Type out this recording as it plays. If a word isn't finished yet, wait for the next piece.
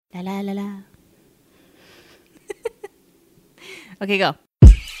La la la la. Okay, go.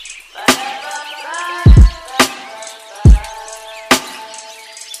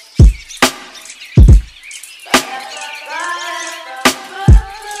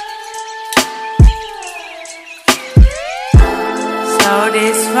 So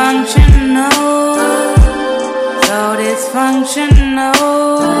dysfunctional, so dysfunctional,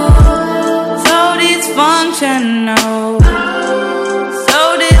 so dysfunctional, so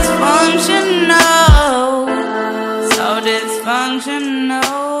dysfunctional, so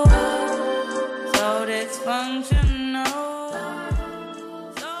dysfunctional, so dysfunctional,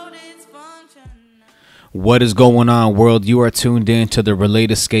 so dysfunctional. What is going on, world? You are tuned in to the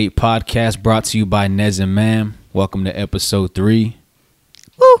Relate Escape podcast brought to you by Nez and Mam. Welcome to episode 3.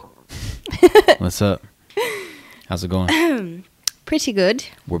 Woo. What's up? How's it going? Pretty good.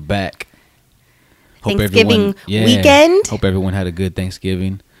 We're back. Thanksgiving weekend. Hope everyone had a good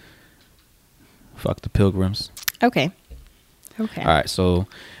Thanksgiving. Fuck the pilgrims. Okay. All right, so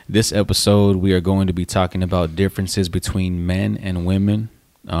this episode we are going to be talking about differences between men and women.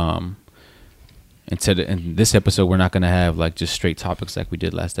 In this episode, we're not going to have like just straight topics like we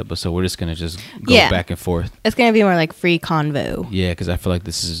did last episode. We're just going to just go back and forth. It's going to be more like free convo. Yeah, because I feel like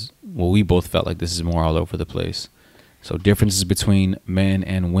this is, well, we both felt like this is more all over the place. So differences between men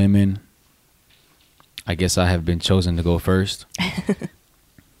and women. I guess I have been chosen to go first.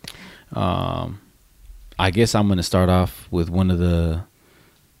 I guess I'm going to start off with one of the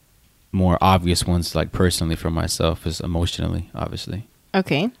more obvious ones, like personally for myself, is emotionally, obviously.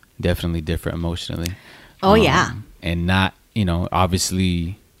 Okay. Definitely different emotionally. Oh, yeah. And not,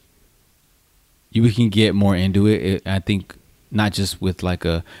 obviously you can get more into it. I think not just with like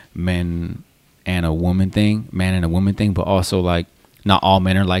a man and a woman thing, but also like not all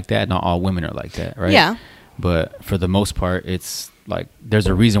men are like that. Not all women are like that. Right. Yeah. But for the most part, it's like there's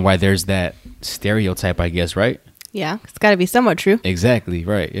a reason why there's that stereotype, I guess. Right. Yeah. It's got to be somewhat true. Exactly.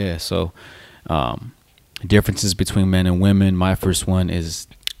 Right. Yeah. So differences between men and women. My first one is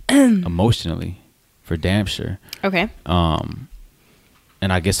emotionally, for damn sure. Okay. And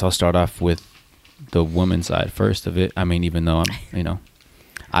I guess I'll start off with the woman side first of it. I mean, even though I'm,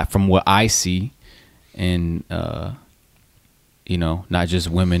 from what I see, and not just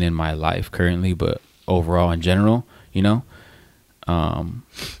women in my life currently, but overall in general, I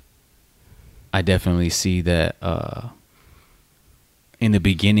definitely see that in the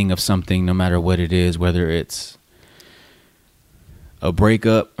beginning of something, no matter what it is, whether it's a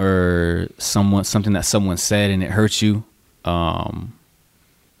breakup or something that someone said and it hurts you, I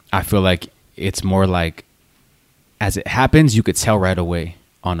feel like it's more like as it happens, you could tell right away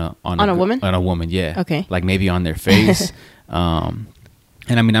on a woman. On a woman, yeah. Okay. Like maybe on their face. And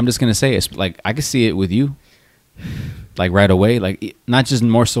I mean, I'm just gonna say it's like I could see it with you, like right away. Like not just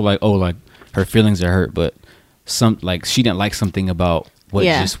more so like, oh, like her feelings are hurt, but like she didn't like something about what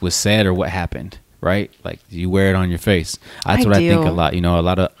just was said or what happened. Right? Like you wear it on your face. That's what I think a lot.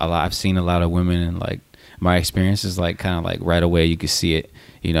 I've seen a lot of women, and like my experience is like kind of like right away you can see it,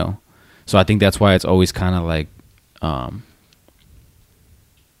 So I think that's why it's always kind of like,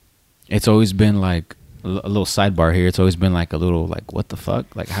 it's always been like a little sidebar here. It's always been like a little like, what the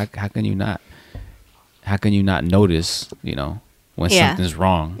fuck? Like how can you not notice, when something's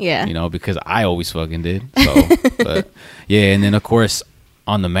wrong? Yeah. Because I always fucking did. So, but yeah. And then of course,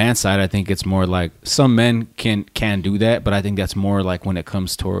 on the man side, I think it's more like some men can do that, but I think that's more like when it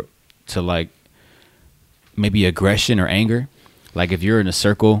comes to like maybe aggression or anger. Like if you're in a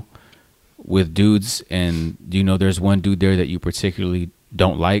circle with dudes and there's one dude there that you particularly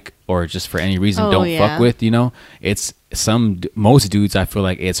don't like or just for any reason fuck with, it's most dudes, I feel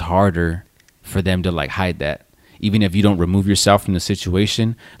like it's harder for them to like hide that. Even if you don't remove yourself from the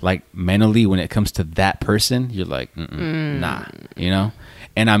situation, like mentally when it comes to that person, you're like, nah,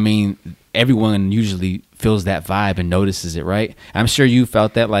 And I mean, everyone usually feels that vibe and notices it, right? I'm sure you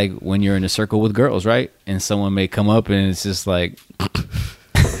felt that like when you're in a circle with girls, right? And someone may come up and it's just like,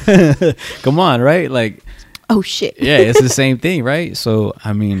 come on, right? Like, oh shit. Yeah, it's the same thing, right? So,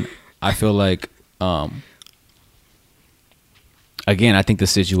 I mean, I feel like, again, I think the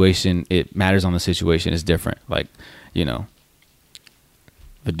situation, it matters on the situation is different. Like, if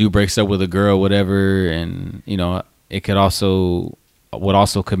a dude breaks up with a girl, whatever, and, it could also... What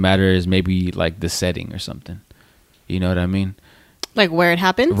also could matter is maybe like the setting or something. You know what I mean? Like where it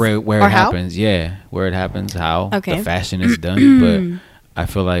happens? Where it happens, yeah. Where it happens, how the fashion is done. But I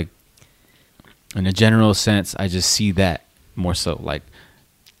feel like in a general sense, I just see that more so. Like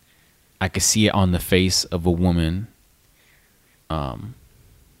I could see it on the face of a woman. And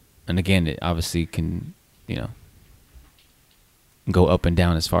again, it obviously can, go up and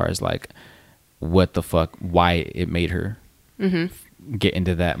down as far as like what the fuck, why it made her get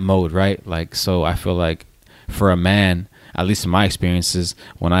into that mode, right? Like, so I feel like for a man, at least in my experiences,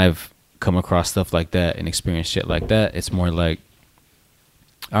 when I've come across stuff like that and experienced shit like that, it's more like,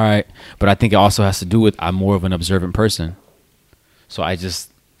 all right. But I think it also has to do with I'm more of an observant person. So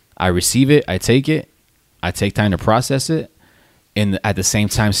I receive it, I take time to process it, and at the same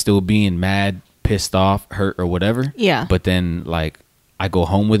time still being mad, pissed off, hurt, or whatever. Yeah. But then like I go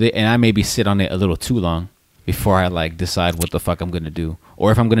home with it, and I maybe sit on it a little too long before I like decide what the fuck I'm gonna do,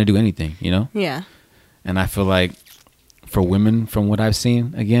 or if I'm gonna do anything, you know? Yeah. And I feel like for women, from what I've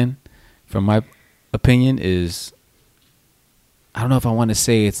seen, again, from my opinion, is I don't know if I want to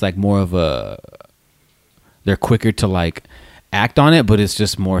say it's like more of a, they're quicker to like act on it, but it's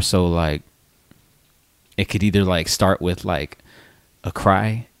just more so like it could either like start with like a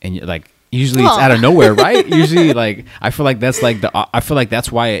cry, and like usually it's out of nowhere, right? Usually like I feel like that's like I feel like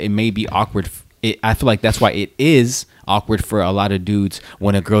that's why it may be awkward. I feel like that's why it is awkward for a lot of dudes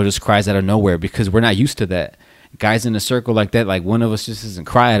when a girl just cries out of nowhere, because we're not used to that. Guys in a circle like that, like one of us just doesn't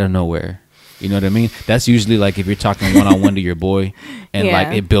cry out of nowhere. You know what I mean? That's usually like if you're talking one-on-one to your boy, and like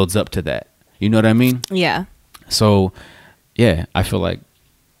it builds up to that. You know what I mean? Yeah. So, yeah, I feel like,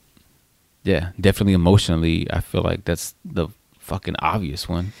 yeah, definitely emotionally, I feel like that's the fucking obvious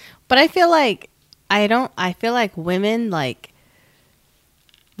one. But I feel like I feel like women, like,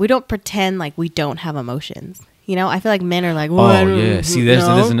 we don't pretend like we don't have emotions. You know, I feel like men are like, well, oh yeah. See, there's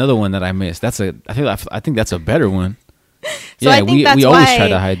another one that I missed. I think that's a better one. So yeah, I think that's we why, always try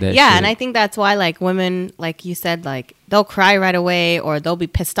to hide that. Yeah, shit. and I think that's why, like, women, like you said, like they'll cry right away or they'll be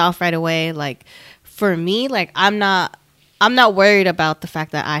pissed off right away. Like for me, like I'm not worried about the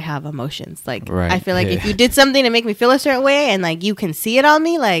fact that I have emotions. Like I feel like if you did something to make me feel a certain way and like you can see it on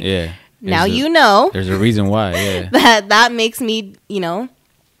me, like now you know. There's a reason why. Yeah, that makes me, you know,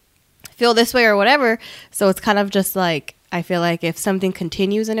 feel this way or whatever. So it's kind of just like I feel like if something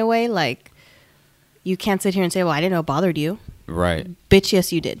continues in a way, like you can't sit here and say, well, I didn't know it bothered you. Right. Bitch,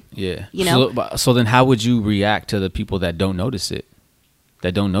 yes, you did. Yeah. You know? So then how would you react to the people that don't notice it?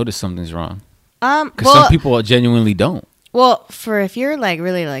 That don't notice something's wrong? Because some people genuinely don't. Well, if you're like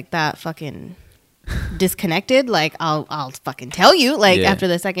really like that fucking disconnected, like I'll fucking tell you. Like after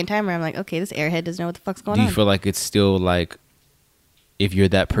the second time where I'm like, okay, this airhead doesn't know what the fuck's going on. Do you feel like it's still like if you're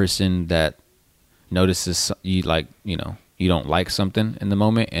that person that notices you like, you know, you don't like something in the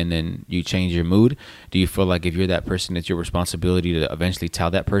moment and then you change your mood, do you feel like if you're that person, it's your responsibility to eventually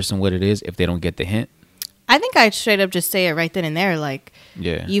tell that person what it is if they don't get the hint? I think I'd straight up just say it right then and there. Like,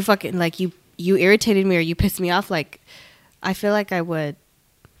 you fucking, like, you irritated me or you pissed me off. Like, I feel like I would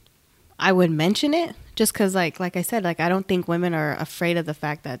mention it just because, like I said, like, I don't think women are afraid of the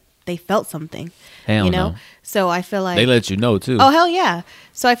fact that they felt something. Hell you know? No. So I feel like they let you know too. Oh, hell yeah.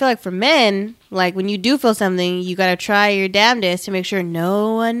 So I feel like for men, like when you do feel something, you got to try your damnedest to make sure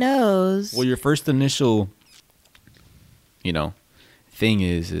no one knows. Well, your first initial, you know, thing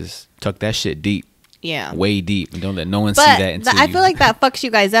is tuck that shit deep. Yeah. Way deep. And don't let no one see that until I feel like that fucks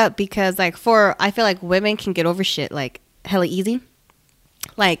you guys up because like I feel like women can get over shit like hella easy.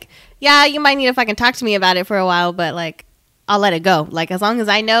 Like, yeah, you might need to fucking talk to me about it for a while, but like I'll let it go. Like, as long as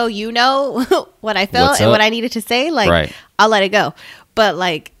I know you know what I felt and what I needed to say, like, I'll let it go. But,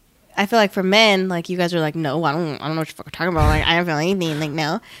 like, I feel like for men, like, you guys are like, no, I don't know what you're fucking talking about. Like, I don't feel anything. Like,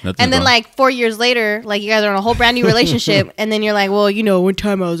 no. And then, like, 4 years later, like, you guys are in a whole brand new relationship. And then you're like, well, you know, one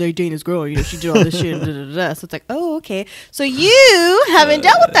time I was like dating this girl, you know, she did all this shit. So it's like, oh, okay. So you haven't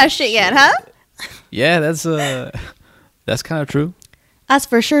dealt with that shit yet, huh? Yeah, that's kind of true. That's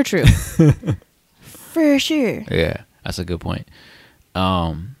for sure true. For sure. Yeah. That's a good point.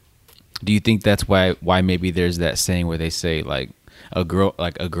 Do you think that's why maybe there's that saying where they say like a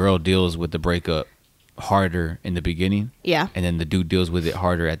girl deals with the breakup harder in the beginning, yeah, and then the dude deals with it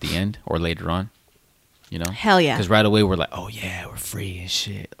harder at the end or later on? You know, hell yeah. Because right away we're like, oh yeah, we're free and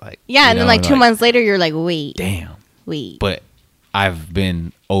shit. Like yeah, and then like 2 months later you're like, wait. But I've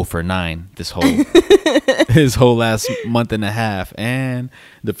been 0 for 9 this whole last month and a half, and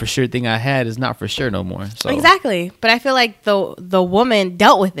the for sure thing I had is not for sure no more. So exactly, but I feel like the woman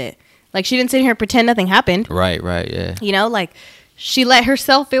dealt with it. Like she didn't sit here and pretend nothing happened. Right, yeah. You know, like she let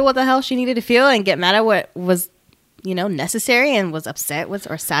herself feel what the hell she needed to feel and get mad at what was, you know, necessary and was upset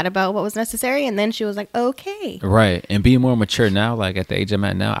with or sad about what was necessary, and then she was like, okay, right. And being more mature now, like at the age I'm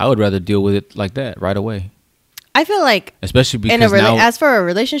at now, I would rather deal with it like that right away. I feel like, especially because as for a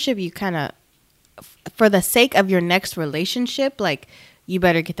relationship, you kind of, for the sake of your next relationship, like you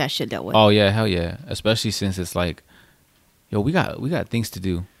better get that shit dealt with. Oh yeah, hell yeah. Especially since it's like, yo, we got things to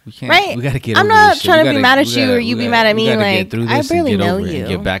do. We can't. Right. We gotta get. I'm over not this shit. trying We to be gotta- mad at we you gotta- or we you be gotta- mad at we me. gotta get Like, through I this and barely get know over it you. and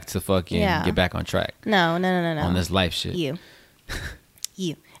get back to fucking. Yeah. Get back on track No. on this life shit. You.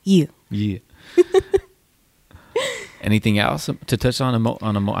 You. Yeah. Anything else to touch on? I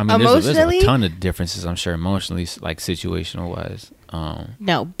mean, there's Emotionally? a ton of differences. I'm sure emotionally, like situational wise.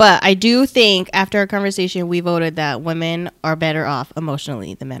 No, but I do think after our conversation, we voted that women are better off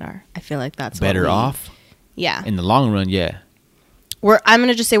emotionally than men are. I feel like that's what Better we- off Yeah. in the long run, yeah. I'm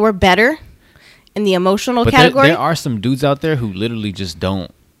gonna just say we're better in the emotional But category. there are some dudes out there who literally just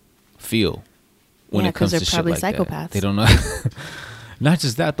don't feel when Yeah, it comes 'cause to they're probably shit like psychopaths. that. They don't know. Not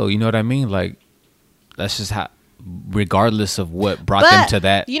just that though. You know what I mean? Like that's just how. Regardless of what brought them to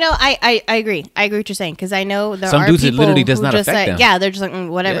that. You know, I agree. I agree what you're saying because I know there Some are dudes it people literally does who not just affect like, them. yeah, they're just like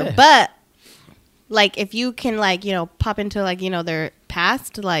whatever. Yeah. But like, if you can like pop into like their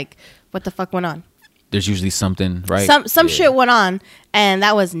past, like what the fuck went on? There's usually something, right? Some Yeah. shit went on, and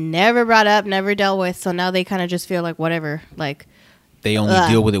that was never brought up, never dealt with. So now they kind of just feel like whatever, like They only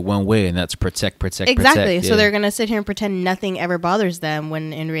deal with it one way, and that's protect. exactly. Protect. So Yeah. they're gonna sit here and pretend nothing ever bothers them,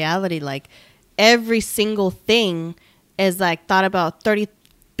 when in reality, like every single thing is like thought about 30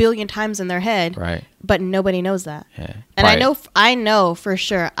 billion times in their head, right. but nobody knows that. Yeah. And Right. I know for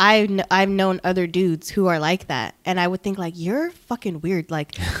sure. I've known other dudes who are like that, and I would think like you're fucking weird.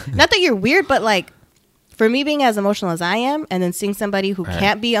 Like, not that you're weird, but like for me being as emotional as I am, and then seeing somebody who Right.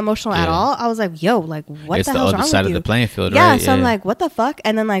 can't be emotional at Yeah. all, I was like, yo, like what It's the the hell's other wrong side with of you? the playing field, Yeah. right? So I'm Yeah. like, what the fuck?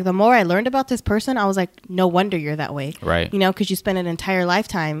 And then like the more I learned about this person, I was like, no wonder you're that way, Right. because you spent an entire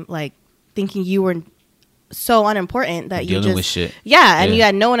lifetime like thinking you were so unimportant that you Dealing just with shit. yeah, and Yeah. you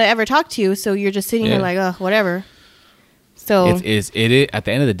had no one to ever talk to, so you're just sitting here Yeah. like, oh, whatever. So It is at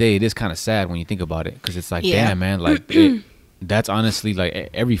the end of the day, it is kind of sad when you think about it, because it's like, Yeah. damn, man, like that's honestly like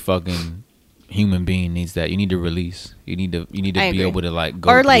every fucking human being needs that. You need to release. You need to I be agree. able to like go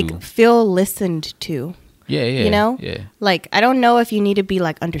or through. like feel listened to. yeah, yeah. Like I don't know if you need to be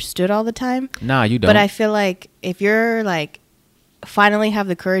like understood all the time, Nah, you don't. but I feel like if you're like finally have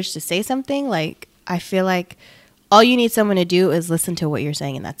the courage to say something, like I feel like all you need someone to do is listen to what you're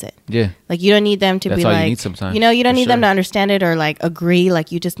saying, and that's it. yeah, Like you don't need them to That's be all you like, need sometimes, you don't for need them sure. to understand it or like agree.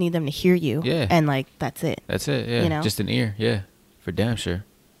 Like you just need them to hear you. Yeah. And like that's it. that's it. Yeah, just an ear. Yeah, for damn sure.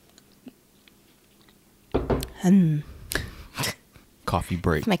 Coffee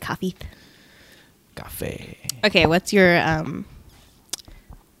break. It's my coffee. Cafe. Okay, what's your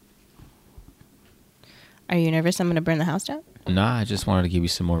Are you nervous I'm gonna burn the house down? Nah, I just wanted to give you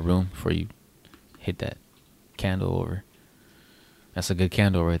some more room before you hit that candle over. That's a good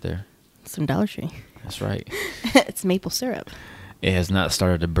candle right there. Some Dollar Tree. That's right. It's maple syrup. It has not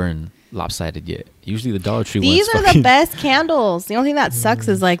started to burn lopsided yet. Usually the Dollar Tree These ones are the fucking- best candles. The only thing that sucks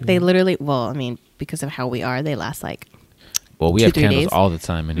is like they literally, well, I mean, because of how we are, they last like, Well, we 2-3 have candles days. all the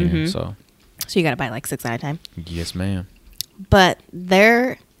time in here, Mhm. so so you gotta buy like 6 at a time. yes, ma'am. But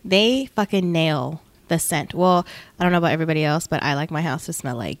they fucking nail the scent. Well, I don't know about everybody else, but I like my house to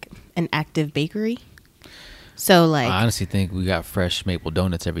smell like an active bakery. So like, I honestly think we got fresh maple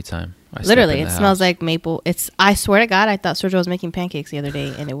donuts every time. I step literally, in it the smells house. like maple. I swear to God, I thought Sergio was making pancakes the other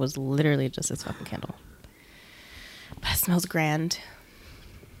day, and it was literally just this fucking candle. But it smells grand.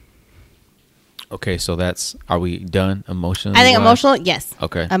 Okay, so are we done emotionally? I think wise? emotional, yes.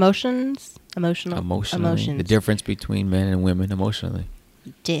 Okay. Emotionally. Emotionally. The difference between men and women emotionally.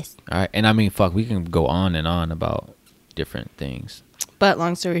 Yes. All right, and I mean, fuck, we can go on and on about different things. But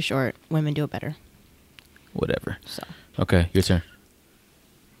long story short, women do it better. Whatever. So. Okay, your turn.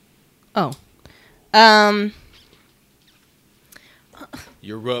 Oh.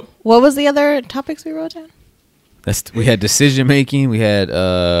 You're up. What was the other topics we wrote down? We had decision making. We had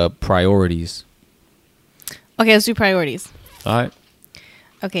priorities. Okay, let's do priorities. All right.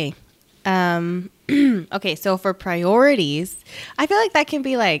 Okay. Okay, so for priorities, I feel like that can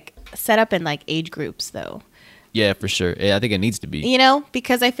be like set up in like age groups though. Yeah, for sure. Yeah, I think it needs to be.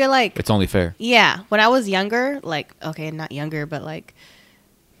 Because I feel like It's only fair. yeah, when I was younger, like okay, not younger, but like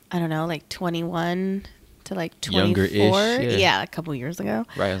I don't know, like 21 to like 24. Younger-ish, yeah. A couple years ago.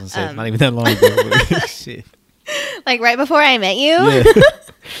 Right, I was gonna say not even that long ago. Shit. Like right before I met you.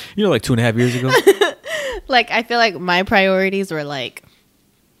 Yeah. Like 2.5 years ago. Like I feel like my priorities were like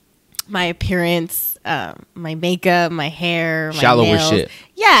my appearance, my makeup, my hair, my Shallower nails. shit.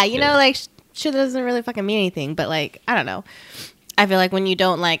 Yeah, Yeah. like shit that doesn't really fucking mean anything. But like I don't know. I feel like when you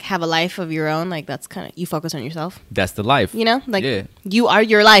don't like have a life of your own, like that's kind of you focus on yourself. That's the life. Like Yeah. you are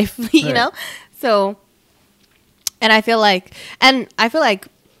your life. you Right. know. So, and I feel like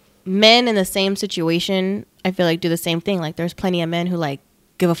men in the same situation, I feel like do the same thing. Like there's plenty of men who like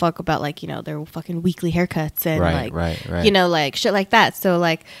give a fuck about like, you know, their fucking weekly haircuts and right. you know, like shit like that. So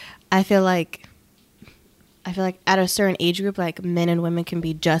like I feel like at a certain age group, like men and women can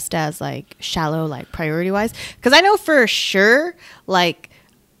be just as like shallow, like priority wise. Because I know for sure, like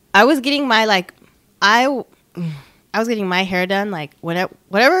I was getting my like I was getting my hair done like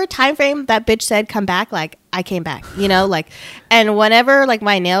whatever time frame that bitch said come back, like I came back, you know, like, and whenever like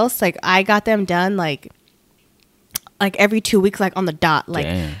my nails, like I got them done like every 2 weeks, like on the dot. Like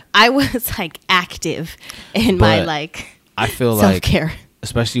damn. I was like active in my like I feel self-care. Like,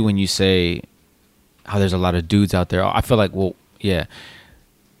 especially when you say how there's a lot of dudes out there, I feel like, well, yeah,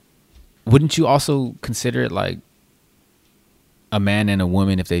 wouldn't you also consider it like a man and a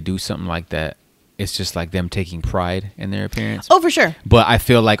woman, if they do something like that, it's just like them taking pride in their appearance? Oh, for sure. But I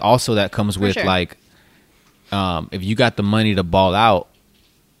feel like also that comes with sure. like if you got the money to ball out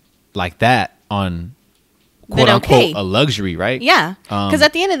like that on quote unquote a luxury, right? Yeah, because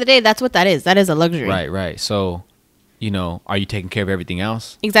at the end of the day, that's what that is. That is a luxury. Right. So, you know, are you taking care of everything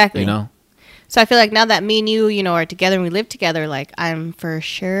else? Exactly. You know? So I feel like now that me and you know, are together and we live together, like I'm for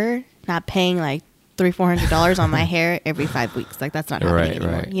sure not paying like $300-$400 on my hair every 5 weeks. Like that's not happening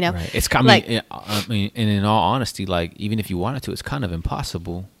anymore. You know, it's kind of like, I mean, and in all honesty, like even if you wanted to, it's kind of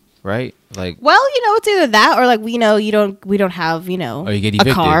impossible, right? Like, well, you know, it's either that or like we don't have, you know, or you get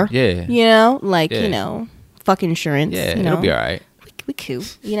evicted. A car, yeah, you know, like you know, fuck insurance. Yeah, you know? It'll be all right. We cool,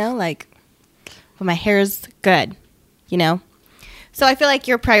 you know, like, but my hair's good, you know. So I feel like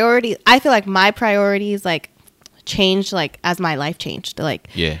my priorities like changed like as my life changed. Like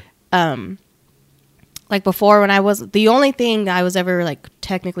like before when I was the only thing I was ever like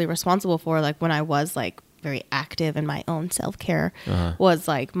technically responsible for, like when I was like very active in my own self-care was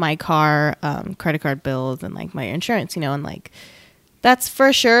like my car, credit card bills and like my insurance, you know, and like that's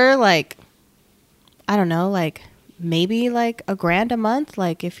for sure like I don't know, like maybe like $1,000 a month,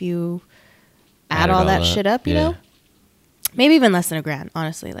 like if you add all that shit up, you know. Maybe even less than $1,000,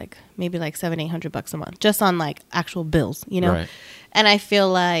 honestly. Like maybe like $700-800 a month, just on like actual bills, you know. Right. And I feel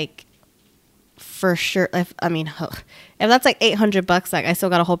like, for sure, if that's like $800, like I still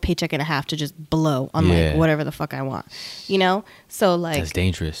got a whole paycheck and a half to just blow on like whatever the fuck I want, you know. So like that's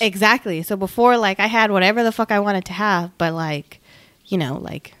dangerous. Exactly. So before, like I had whatever the fuck I wanted to have, but like, you know,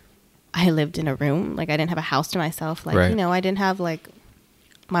 like I lived in a room, like I didn't have a house to myself, like you know, I didn't have like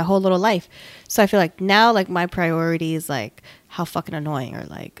my whole little life. So I feel like now like my priorities like how fucking annoying are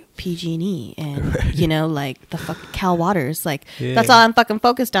like PG&E and you know like the fucking Cal Waters, like that's all I'm fucking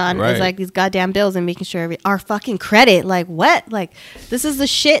focused on is like these goddamn bills and making sure our fucking credit, like what, like this is the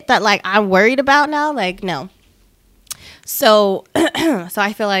shit that like I'm worried about now, like no. So so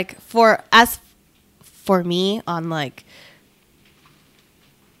I feel like for me on like,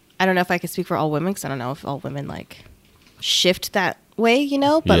 I don't know if I could speak for all women because I don't know if all women like shift that way, you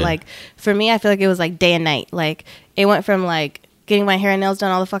know, but like for me I feel like it was like day and night. Like it went from like getting my hair and nails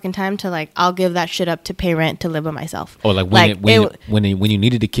done all the fucking time to like I'll give that shit up to pay rent to live by myself. Oh, like when you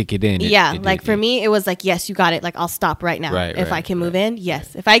needed to kick it in. For me it was like, yes, you got it, like I'll stop right now if I can move in.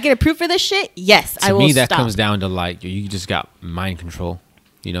 Yes, if I get approved for this shit, yes, I will. To me that comes down to like you just got mind control,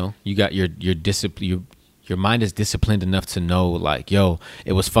 you know. You got your discipline. Your mind is disciplined enough to know like, yo,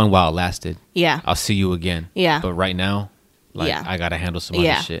 it was fun while it lasted. Yeah, I'll see you again. Yeah, but right now, like I gotta handle some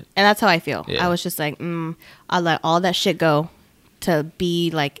other shit. And that's how I feel. I was just like, I'll let all that shit go to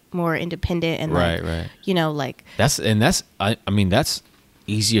be like more independent and like, you know, like that's I mean that's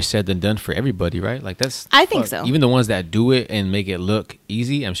easier said than done for everybody, right? Like that's I think so. Even the ones that do it and make it look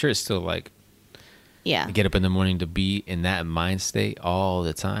easy, I'm sure it's still like get up in the morning to be in that mind state all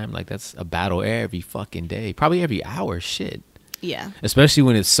the time. Like that's a battle every fucking day, probably every hour. Shit. Yeah. Especially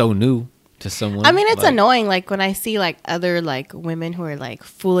when it's so new to someone. I mean, it's like, annoying. Like when I see like other like women who are like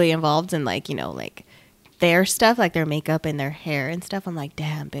fully involved in like, you know, like their stuff, like their makeup and their hair and stuff. I'm like,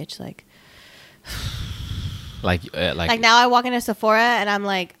 damn, bitch, like. Like now I walk into Sephora and I'm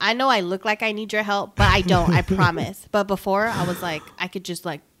like, I know I look like I need your help, but I don't. I promise. But before I was like, I could just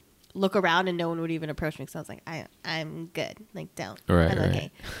like look around and no one would even approach me. So I was like, I'm good. Like, don't. I'm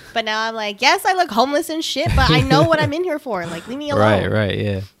okay. But now I'm like, yes, I look homeless and shit, but I know what I'm in here for. Like, leave me alone. Right,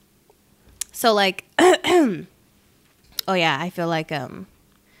 yeah. So like, oh yeah, I feel like,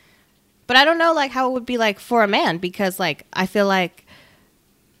 but I don't know like how it would be like for a man, because like, I feel like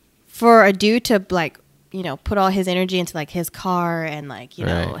for a dude to like, you know, put all his energy into like his car and like, you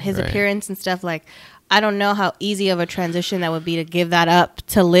know, his appearance and stuff, like, I don't know how easy of a transition that would be to give that up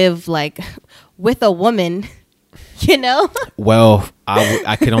to live like with a woman, you know? Well,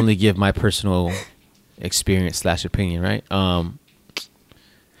 I can only give my personal experience / opinion, right?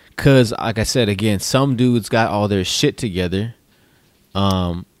 Cause like I said, again, some dudes got all their shit together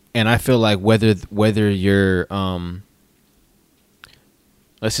And I feel like whether you're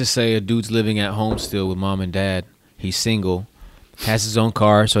let's just say a dude's living at home still with mom and dad, he's single, has his own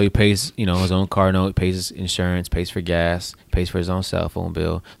car, so he pays, his own car note, pays his insurance, pays for gas, pays for his own cell phone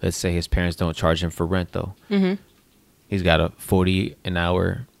bill. Let's say his parents don't charge him for rent though. Mm-hmm. He's got a 40 an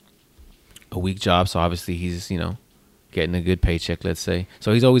hour a week job, so obviously he's, getting a good paycheck, let's say.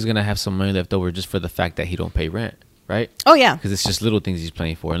 So he's always going to have some money left over just for the fact that he don't pay rent, right? Oh, yeah. Because it's just little things he's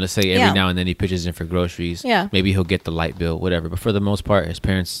paying for. And let's say every now and then he pitches in for groceries. Yeah. Maybe he'll get the light bill, whatever. But for the most part, his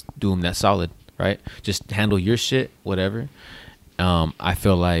parents do him that solid, right? Just handle your shit, whatever. I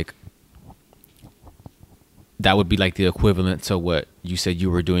feel like that would be like the equivalent to what you said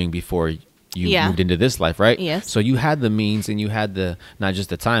you were doing before you moved into this life, right? Yes. So you had the means and you had the, not just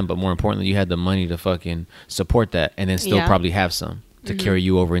the time, but more importantly, you had the money to fucking support that and then still probably have some to carry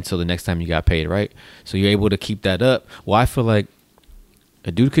you over until the next time you got paid, right? So you're able to keep that up. Well, I feel like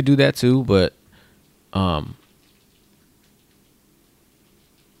a dude could do that too, but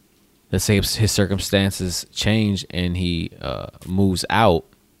let's say his circumstances change and he moves out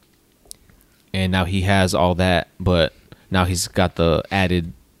and now he has all that, but now he's got the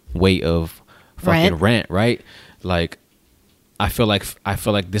added weight of fucking rent, right? Like I feel like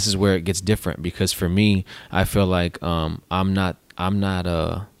this is where it gets different, because for me, I feel like I'm not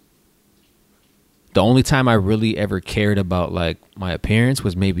the only time I really ever cared about like my appearance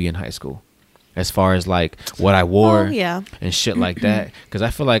was maybe in high school, as far as like what I wore and shit like that, because I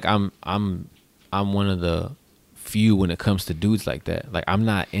feel like I'm one of the few when it comes to dudes like that. Like I'm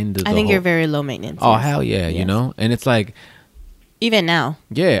not into I think you're very low maintenance. Oh hell yeah, yes. And it's like even now.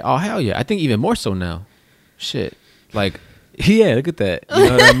 Yeah. Oh hell yeah. I think even more so now. Shit. Like yeah. Look at that. You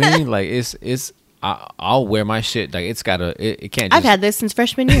know what I mean? Like it's. I'll wear my shit. Like it can't. I've had this since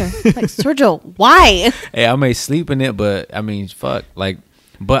freshman year. Like Sergio, why? Hey, I may sleep in it, but I mean, fuck. Like,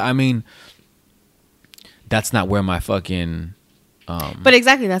 but I mean, that's not where my fucking. But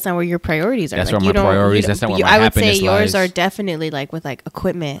exactly, that's not where your priorities are. That's like, where my priorities. That's not where my I would happiness say yours lies. are definitely like with like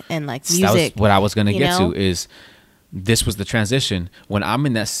equipment and like music. That was what I was gonna get to. Is this was the transition when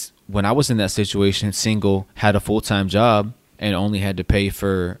when I was in that situation, single, had a full-time job, and only had to pay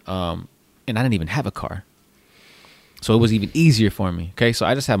for and I didn't even have a car, so it was even easier for me. Okay, so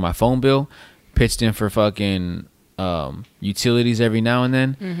I just had my phone bill, pitched in for fucking utilities every now and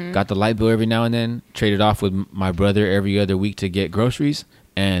then, got the light bill every now and then, traded off with my brother every other week to get groceries,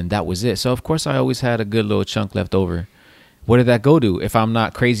 and that was it. So of course I always had a good little chunk left over. Where did that go to? If I'm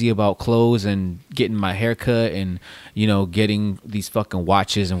not crazy about clothes and getting my hair cut and, getting these fucking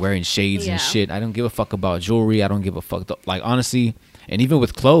watches and wearing shades and shit, I don't give a fuck about jewelry. I don't give a fuck. Like, honestly, and even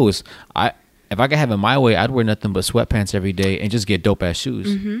with clothes, if I could have it my way, I'd wear nothing but sweatpants every day and just get dope ass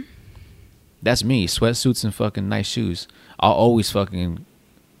shoes. Mm-hmm. That's me. Sweatsuits and fucking nice shoes. I'll always fucking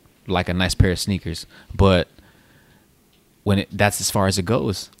like a nice pair of sneakers. But that's as far as it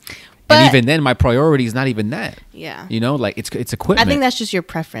goes. But, and even then, my priority is not even that. Yeah. Like it's equipment. I think that's just your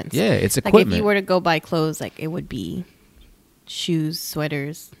preference. Yeah, it's equipment. Like if you were to go buy clothes, like it would be shoes,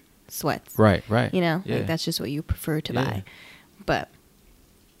 sweaters, sweats. Right. Yeah. Like that's just what you prefer to buy. But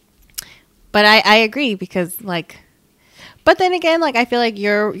I agree, because like, but then again, like I feel like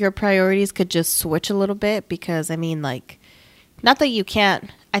your priorities could just switch a little bit, because I mean, like, not that you can't.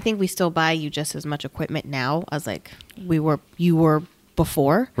 I think we still buy you just as much equipment now as like you were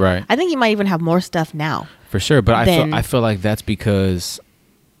before. Right. I think you might even have more stuff now. For sure, but I feel like that's because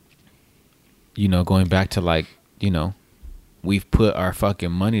going back to like, we've put our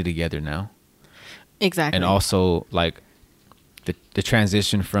fucking money together now. Exactly. And also like the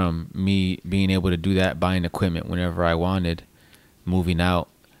transition from me being able to do that, buying equipment whenever I wanted, moving out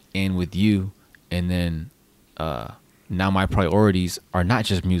in with you, and then now my priorities are not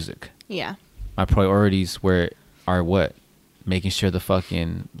just music. Yeah. My priorities are what? Making sure the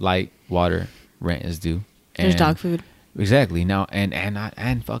fucking light, water, rent is due. And there's dog food. Exactly. Now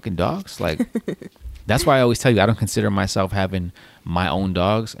and fucking dogs. Like that's why I always tell you I don't consider myself having my own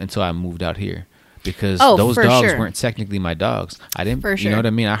dogs until I moved out here. Because those dogs weren't technically my dogs. I didn't you know what I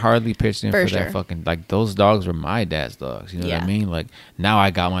mean? I hardly pitched in for that fucking, like, those dogs were my dad's dogs. You know what I mean? Like now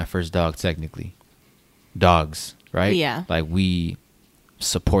I got my first dog technically. Dogs, right? Yeah. Like we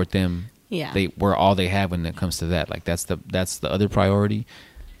support them. Yeah, we're all they have when it comes to that. Like that's the other priority.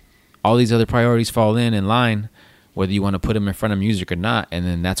 All these other priorities fall in line, whether you want to put them in front of music or not. And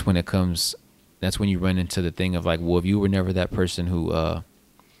then that's when you run into the thing of like, well, if you were never that person who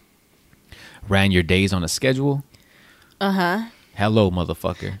ran your days on a schedule, hello,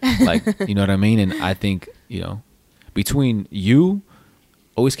 motherfucker. Like, you know what I mean? And I think between you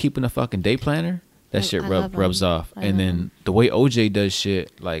always keeping a fucking day planner that shit I love rubs him. off. I And love then him. the way OJ does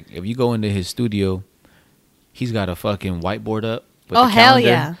shit, like if you go into his studio, he's got a fucking whiteboard up with Oh, the hell calendar,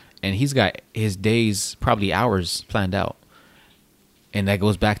 yeah. and he's got his days, probably hours planned out. And that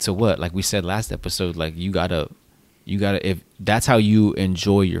goes back to what, like we said last episode, like you gotta, if that's how you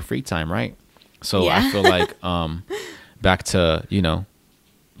enjoy your free time, right? So Yeah. I feel like, back to,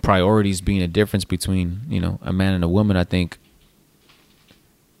 priorities being a difference between, a man and a woman. I think,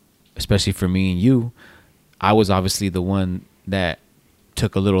 especially for me and you, I was obviously the one that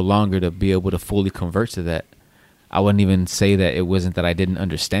took a little longer to be able to fully convert to that. I wouldn't even say that it wasn't that I didn't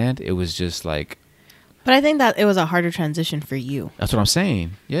understand. It was just like, But I think that it was a harder transition for you. that's what I'm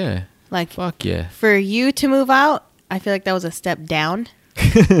saying. Yeah. Like, Fuck yeah. for you to move out, I feel like that was a step down.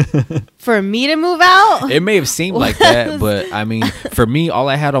 For me to move out, It may have seemed like that, but I mean, for me, all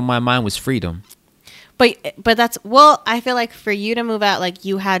I had on my mind was freedom. but that's, well, I feel like for you to move out, like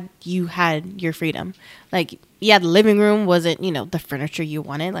you had your freedom. Like, yeah, the living room wasn't, the furniture you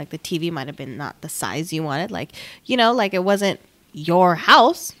wanted. Like the TV might have been not the size you wanted. Like, like it wasn't your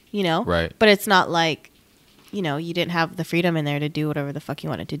house, Right. But it's not like, you didn't have the freedom in there to do whatever the fuck you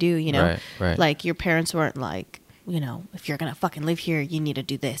wanted to do, Right. Like your parents weren't like, if you're gonna fucking live here, you need to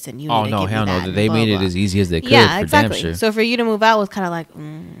do this and you Oh need to no, give me hell that no! and They blah, made it blah. as easy as they could. Yeah, for exactly. Damn sure. So for you to move out was kind of like,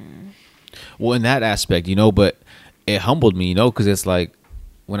 Well, in that aspect, but it humbled me, because it's like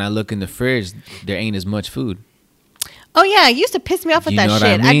when I look in the fridge, there ain't as much food. oh yeah, it used to piss me off with You that know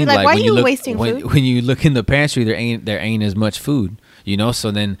shit. what I mean? I'd be like, why are when you look, wasting food? When you look in the pantry, there ain't as much food.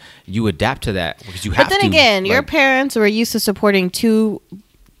 So then you adapt to that because you have But to. then again, your like, parents were used to supporting two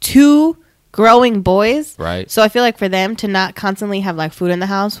growing boys, right? So I feel like for them to not constantly have like food in the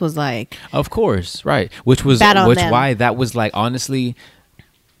house was like, Of course, right? Which was Bad on them. why that was like, honestly,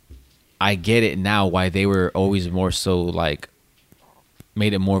 I get it now why they were always more so like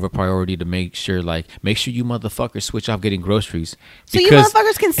made it more of a priority to make sure you motherfuckers switch off getting groceries, so you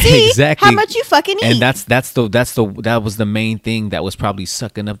motherfuckers can see exactly how much you fucking eat. And that was the main thing that was probably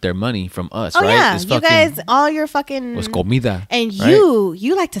sucking up their money from us, oh right? yeah, It's you fucking- guys, all your fucking was comida, and right?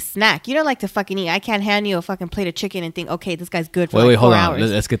 you like to snack. You don't like to fucking eat. I can't hand you a fucking plate of chicken and think, okay, this guy's good for Wait, like 4 hold on. hours.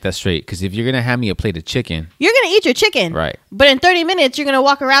 Let's get that straight. Because if you're gonna hand me a plate of chicken, You're gonna eat your chicken, right? But in 30 minutes, you're gonna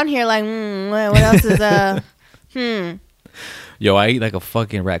walk around here like, what else is Yo, I eat like a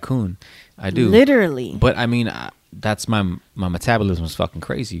fucking raccoon. I do. Literally. But I mean, that's my metabolism is fucking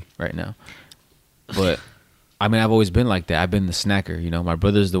crazy right now. But I mean, I've always been like that. I've been the snacker. My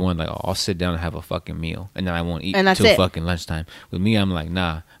brother's the one like, I'll sit down and have a fucking meal, and then I won't eat And that's until it. fucking lunchtime. With me, I'm like,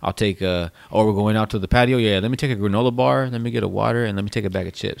 nah. I'll take we're going out to the patio. Yeah, let me take a granola bar. Let me get a water, and let me take a bag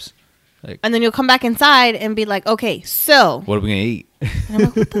of chips. Like, And then you'll come back inside and be like, okay, so. what are we gonna eat? And I'm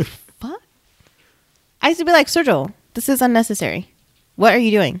like, what the fuck? I used to be like, Sergio, this is unnecessary. What are you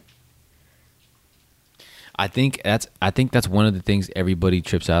doing? I think that's one of the things everybody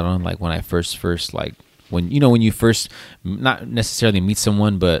trips out on. Like when I first like when you first not necessarily meet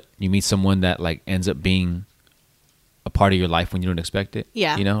someone, but you meet someone that like ends up being a part of your life when you don't expect it.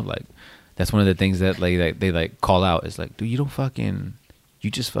 Yeah. Like that's one of the things that like they like call out. Is like, dude, you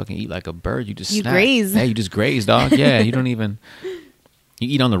just fucking eat like a bird. You just snack. graze. Yeah, you just graze, dog. Yeah, you don't even you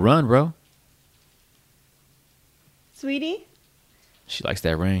eat on the run, bro. Sweetie? She likes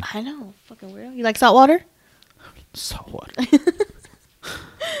that rain. I know. Fucking weirdo. You like salt water? Salt water.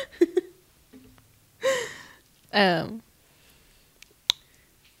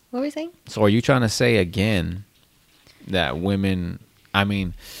 What were we saying? So are you trying to say again that women? I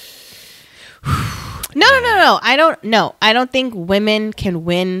mean, No. I don't know. I don't think women can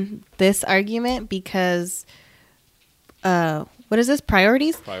win this argument because, what is this?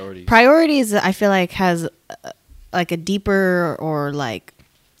 Priorities? Priorities, I feel like has like a deeper or like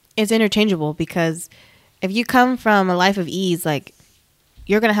it's interchangeable because if you come from a life of ease, like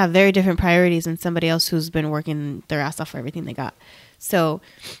you're going to have very different priorities than somebody else who's been working their ass off for everything they got. So,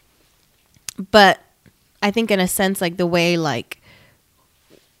 but I think in a sense, like the way like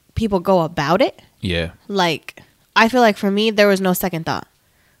people go about it, yeah. like I feel like for me there was no second thought.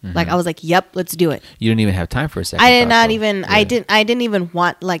 Mm-hmm. Like I was like, "Yep, let's do it." You didn't even have time for a second. I did thought, not though. even. Yeah. I didn't even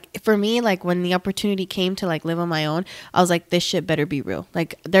want like for me like when the opportunity came to like live on my own, I was like, "This shit better be real.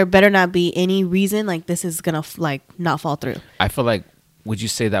 Like there better not be any reason like this is gonna like not fall through." I feel like, would you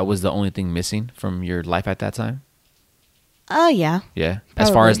say that was the only thing missing from your life at that time? Oh yeah, Yeah. As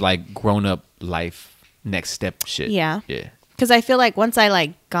far as Probably. like grown up life, next step shit. Yeah. Yeah. because I feel like once I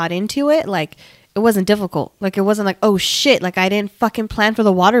like got into it, like it wasn't difficult. Like it wasn't like, oh shit, like I didn't fucking plan for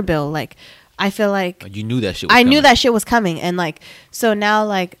the water bill. Like I feel like You knew that shit was I knew coming. that shit was coming, and like so now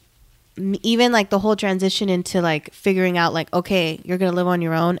like even like the whole transition into like figuring out like, okay, you're gonna live on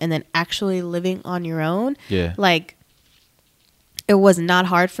your own, and then actually living on your own. Yeah. Like, it was not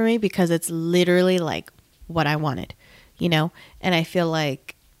hard for me because it's literally like what I wanted, you know. And I feel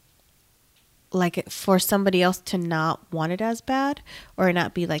like for somebody else to not want it as bad or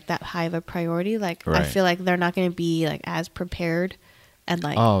not be like that high of a priority, like I feel like they're not going to be like as prepared and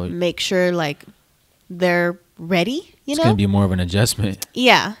like make sure like they're ready, you know. It's going to be more of an adjustment.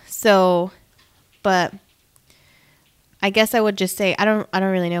 Yeah. So, but I guess I would just say I don't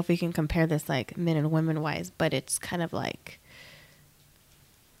really know if we can compare this like men and women wise, but it's kind of like,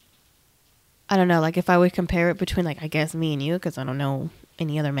 I don't know, like if I would compare it between like, I guess me and you, because I don't know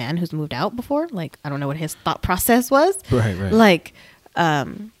any other man who's moved out before. Like, I don't know what his thought process was. Right. Like, I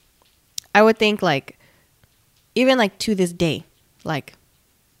would think like, even like to this day, like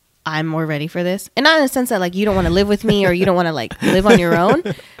I'm more ready for this. And not in the sense that like you don't want to live with me or you don't want to like live on your own.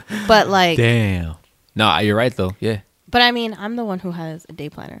 But like, damn. No, you're right though. Yeah. But I mean, I'm the one who has a day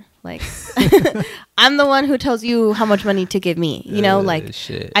planner. Like, I'm the one who tells you how much money to give me, you know, like,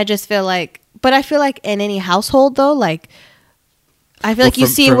 shit. I just feel like, but I feel like in any household though, like, I feel like you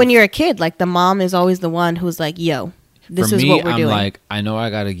see it when you're a kid, like the mom is always the one who's like, yo, this is what we're doing. I'm like, I know I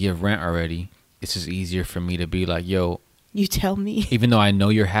got to give rent already. It's just easier for me to be like, yo, you tell me. Even though I know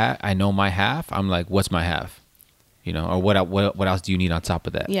your half, I know my half. I'm like, what's my half? You know, or what else do you need on top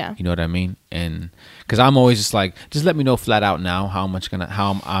of that? Yeah. You know what I mean? And because I'm always just like, just let me know flat out now how much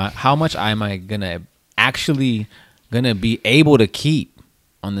am I gonna actually gonna be able to keep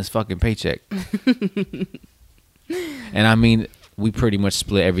on this fucking paycheck? And I mean, we pretty much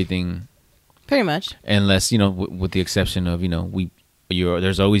split everything. Pretty much. Unless, you know, with the exception of, you know,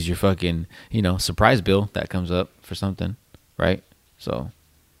 there's always your fucking, you know, surprise bill that comes up for something, right? So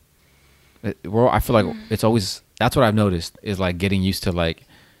I feel like it's always, that's what I've noticed is like getting used to like,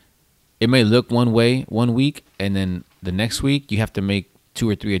 it may look one way one week and then the next week you have to make 2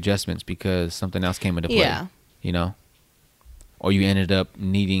 or 3 adjustments because something else came into play. Yeah. You know? Or you ended up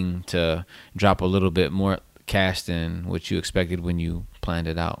needing to drop a little bit more cash than what you expected when you planned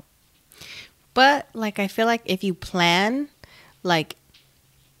it out. But like, I feel like if you plan, like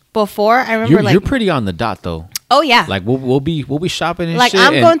before, I remember you're pretty on the dot though. Oh yeah. Like we'll be shopping and like shit.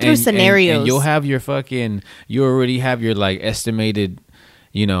 I'm going through scenarios. And you'll have your fucking, you already have your like estimated,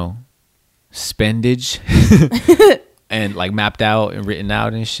 you know, spendage and like mapped out and written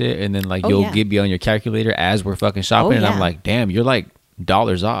out and shit. And then like you'll be on your calculator as we're fucking shopping. And I'm like, damn, you're like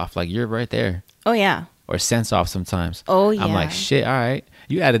dollars off. Like you're right there. Oh yeah. Or cents off sometimes. Oh yeah. I'm like, shit, all right.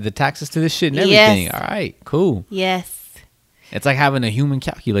 You added the taxes to this shit and everything. Yes. All right, cool. Yes. It's like having a human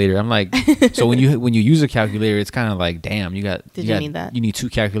calculator. I'm like, so when you use a calculator, it's kind of like, damn, you need that? You need 2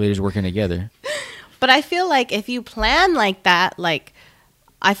 calculators working together. But I feel like if you plan like that, like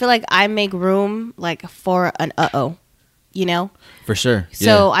I feel like I make room like for an you know? For sure.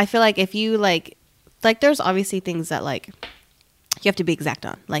 So I feel like if you like there's obviously things that like you have to be exact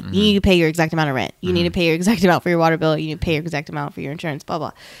on. Like you need to pay your exact amount of rent. You need to pay your exact amount for your water bill. You need to pay your exact amount for your insurance, blah,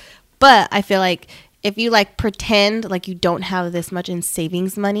 blah. But I feel like if you like pretend like you don't have this much in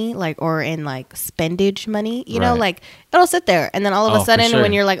savings money, like, or in like spendage money, you know, like it'll sit there. And then all of a sudden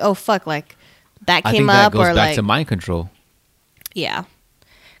when you're like, oh fuck, like that came up, goes or back like to mind control. Yeah.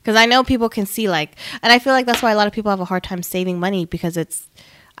 Cause I know people can see like, and I feel like that's why a lot of people have a hard time saving money because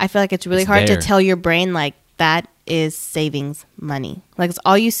I feel like it's really hard to tell your brain like that is savings money. Like it's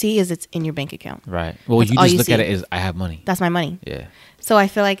all you see is it's in your bank account. Right. Well, you just look at it as I have money. That's my money. Yeah. So I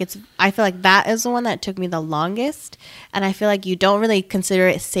feel like that is the one that took me the longest. And I feel like you don't really consider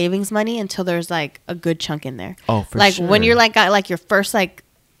it savings money until there's like a good chunk in there. Oh, for like sure. When you're like got like your first like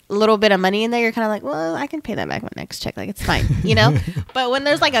little bit of money in there, you're kind of like, well, I can pay that back my next check. Like it's fine, you know? But when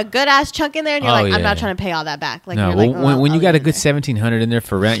there's like a good ass chunk in there and you're I'm not trying to pay all that back. Like, no, you're like, when you got a good 1,700 in there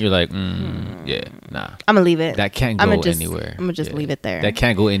for rent, you're like, yeah, nah. I'm gonna leave it. That can't go anywhere. I'm gonna just leave it there. That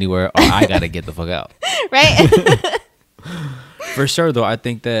can't go anywhere or I gotta get the fuck out. Right? For sure though, I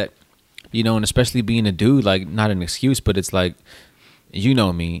think that, you know, and especially being a dude, like not an excuse, but it's like, you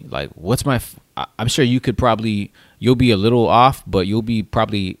know me, like what's I'm sure you'll be a little off, but you'll be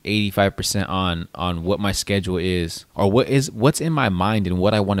probably 85% on what my schedule is or what's in my mind and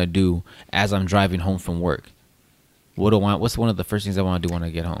what I want to do as I'm driving home from work. What's one of the first things I want to do when I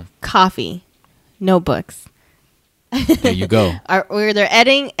get home? Coffee, notebooks. There you go. Or either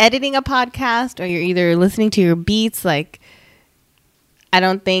editing a podcast or you're either listening to your beats. Like, I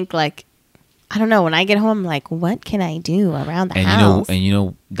don't know. When I get home, I'm like, what can I do around the house? You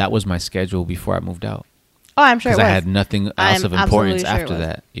know, that was my schedule before I moved out. Oh, I'm sure it was. Because I had nothing else of importance after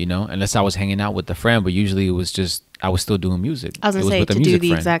that, you know, unless I was hanging out with a friend. But usually it was just I was still doing music. I was gonna say with a to do music the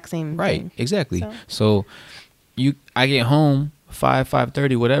friend. exact same Right, thing. exactly. So I get home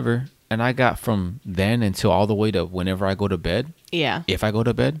 5:30, whatever, and I got from then until all the way to whenever I go to bed. Yeah. If I go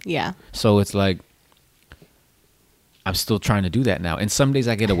to bed. Yeah. So it's like I'm still trying to do that now. And some days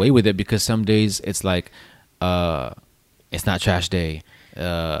I get away with it because some days it's like it's not trash day.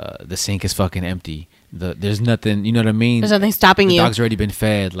 The sink is fucking empty. There's nothing, you know what I mean? There's nothing stopping the you. dog's already been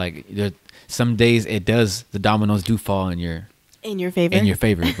fed. Like some days the dominoes do fall in your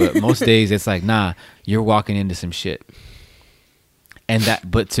favor. But most days it's like, nah, you're walking into some shit. And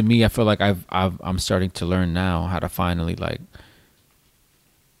but to me, I feel like I'm starting to learn now how to finally, like,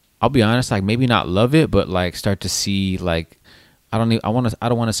 I'll be honest, like, maybe not love it, but like start to see, like, I don't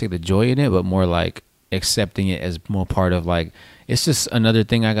want to say the joy in it, but more like accepting it as more part of, like, it's just another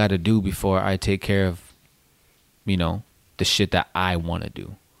thing I got to do before I take care of, you know, the shit that I want to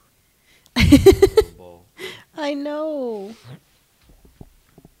do. I know.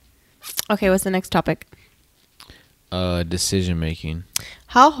 Okay, what's the next topic? Decision making.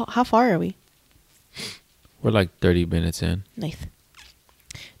 How far are we? We're like 30 minutes in. Nice.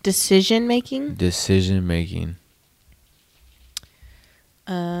 Decision making. Decision making.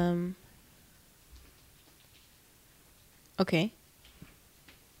 Okay.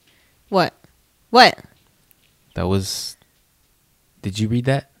 What? What? That was. Did you read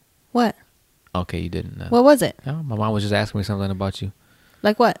that? What? Okay, you didn't. No. What was it? No, my mom was just asking me something about you.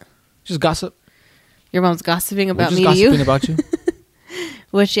 Like what? Just gossip. Your mom's gossiping We're about just me to you? gossiping about you.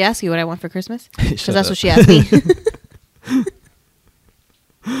 What did she ask you? What I want for Christmas? Because Shut that's up. what she asked me.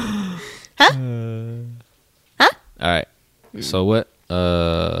 Huh? Huh? All right. So what?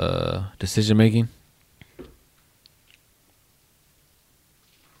 Decision making.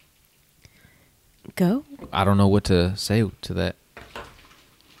 Go. I don't know what to say to that.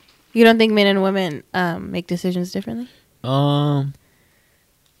 You don't think men and women make decisions differently?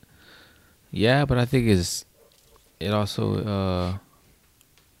 Yeah, but I think it also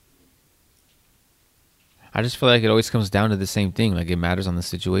I just feel like it always comes down to the same thing. Like, it matters on the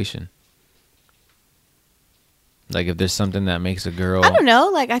situation. Like, if there's something that makes a girl I don't know.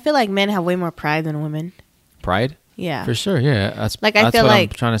 Like, I feel like men have way more pride than women. pride, Yeah. for sure. Yeah, that's Like, I that's feel what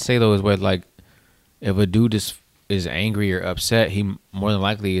like- I'm trying to say though, is where, like, if a dude is angry or upset, he more than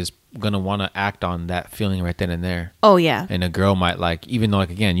likely is gonna want to act on that feeling right then and there. Oh, yeah. And a girl might, like, even though, like,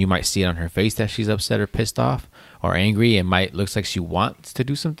 again, you might see it on her face that she's upset or pissed off or angry, it might looks like she wants to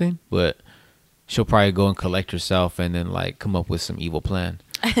do something, but she'll probably go and collect herself and then, like, come up with some evil plan.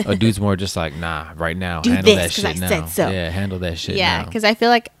 A dude's more just like, nah, right now, Do handle this, that 'cause shit I now. said so. Yeah, handle that shit Yeah, now. because I feel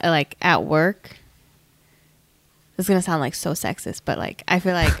like at work, this is gonna sound like so sexist, but like I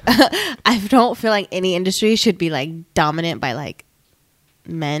feel like I don't feel like any industry should be like dominant by like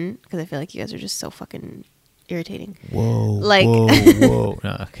men, because I feel like you guys are just so fucking irritating. Whoa, Like- whoa.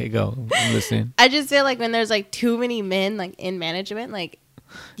 No, okay, go. I'm listening. I just feel like when there's like too many men like in management, like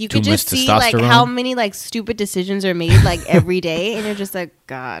you Too could just much see like testosterone? how many like stupid decisions are made like every day, and you're just like,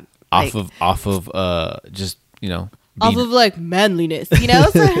 God, like, Off of just, you know, off being- of like manliness, you know.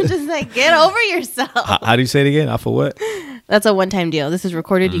 So I'm just like, get over yourself. how do you say it again? Off of what? That's a one-time deal. This is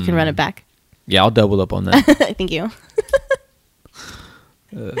recorded. You can run it back. Yeah, I'll double up on that. Thank you.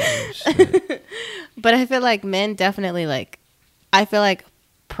 Shit. But I feel like men definitely like. I feel like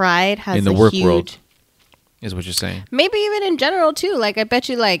pride has In the a work huge, world. Is what you're saying. maybe even in general too. Like I bet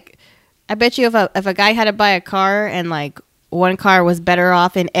you if a guy had to buy a car and like one car was better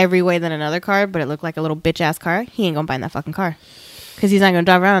off in every way than another car, but it looked like a little bitch ass car, he ain't gonna buy that fucking car because he's not gonna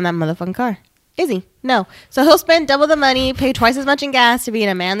drive around in that motherfucking car. Is he? No. So he'll spend double the money, pay twice as much in gas to be in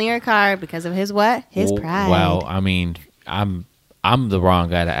a manlier car because of his what? His pride. Well, I mean, I'm the wrong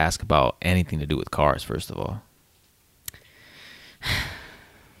guy to ask about anything to do with cars, first of all.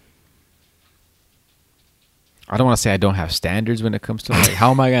 I don't want to say I don't have standards when it comes to, like,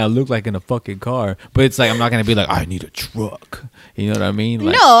 how am I going to look like in a fucking car? But it's like, I'm not going to be like, I need a truck. You know what I mean?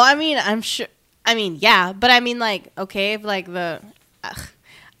 Like, No, I mean, I'm sure. I mean, yeah, but I mean, like, okay, if like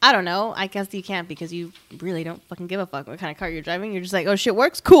I don't know. I guess you can't because you really don't fucking give a fuck what kind of car you're driving. You're just like, oh, shit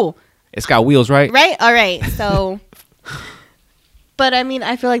works, cool, it's got wheels, right? right? All right, so. But I mean,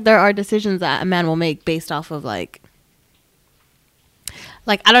 I feel like there are decisions that a man will make based off of like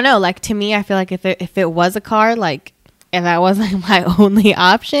I don't know. Like to me, I feel like if it was a car, like if that was like my only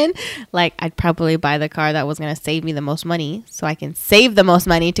option, like I'd probably buy the car that was gonna save me the most money, so I can save the most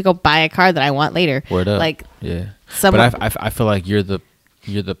money to go buy a car that I want later. Word up. Like Yeah. someone, But I feel like you're the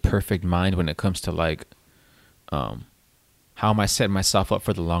perfect mind when it comes to, like, how am I setting myself up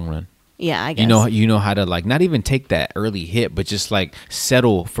for the long run? Yeah, I guess. You know how to like not even take that early hit, but just like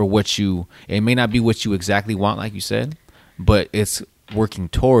settle for what you. It may not be what you exactly want, like you said, but it's working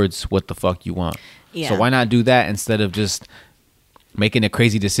towards what the fuck you want. Yeah. So why not do that instead of just making a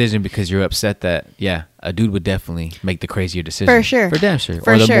crazy decision because you're upset that a dude would definitely make the crazier decision For sure. for damn sure,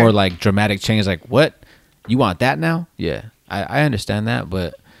 For or the sure. more like dramatic change, like what you want that now? Yeah, I understand that,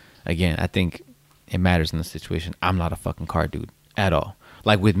 but again, I think it matters in the situation. I'm not a fucking car dude at all.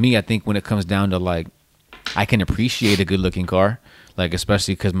 Like with me, I think when it comes down to like, I can appreciate a good looking car, like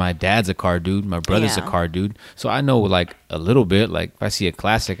especially because my dad's a car dude, my brother's a Yeah. car dude, so I know like a little bit. Like if I see a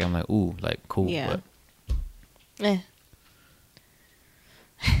classic, I'm like, ooh, like cool. Yeah. But Eh.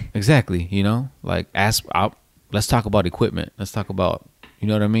 exactly, you know, like let's talk about equipment. Let's talk about, you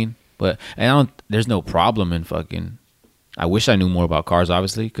know what I mean. But there's no problem in fucking. I wish I knew more about cars,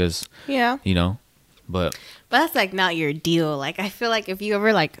 obviously, because Yeah. you know, but But that's like not your deal. Like I feel like if you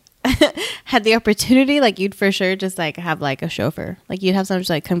ever like had the opportunity, like you'd for sure just like have like a chauffeur. Like you'd have someone just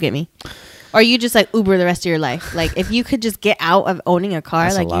like come get me. Or you just like Uber the rest of your life. Like if you could just get out of owning a car,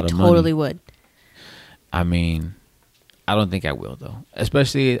 That's a like lot you of totally money. would. I mean, I don't think I will though.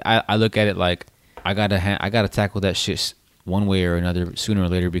 Especially, I look at it like I gotta tackle that shit one way or another sooner or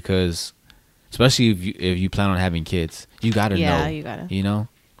later, because especially if you plan on having kids, you gotta know. Yeah, you gotta. You know,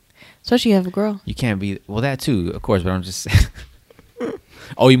 Especially if you have a girl. you can't be that too, of course. But I'm just saying.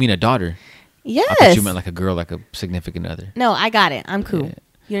 Oh, you mean a daughter? Yes. I thought you meant like a girl, like a significant other. No, I got it. I'm cool. Yeah.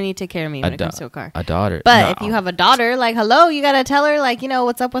 You don't need to take care of me when it comes to a car. A daughter. But No. if you have a daughter, like, hello, you gotta tell her, like, you know,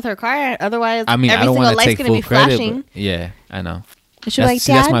 what's up with her car. Otherwise, I mean, every I don't single want to light's take gonna full be credit. flashing. But yeah, I know. And she'll be like,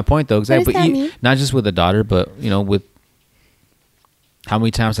 That's Dad, my point though. Exactly. does that mean? Not just with a daughter, but you know, with how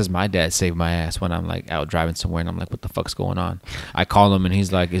many times has my dad saved my ass when I'm like out driving somewhere and I'm like, what the fuck's going on? I call him and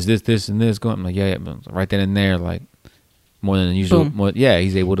he's like, is this, and this going? I'm like, yeah, right then and there, like more than usual. Boom.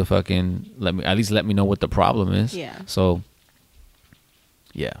 He's able to fucking at least let me know what the problem is. Yeah. So,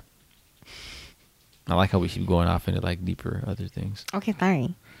 yeah. I like how we keep going off into like deeper other things. Okay,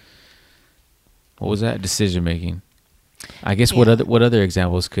 sorry. What was that? Decision making. I guess Yeah. what other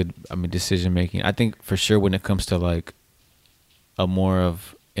examples decision making. I think for sure when it comes to like a more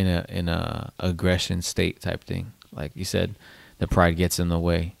of in a aggression state type thing, like you said, the pride gets in the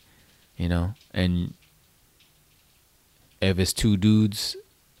way, you know. And if it's two dudes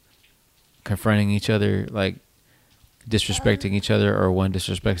confronting each other, like disrespecting each other, or one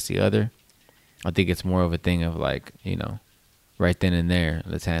disrespects the other, I think it's more of a thing of like, you know, right then and there,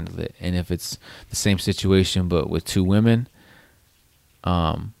 let's handle it. And if it's the same situation but with two women,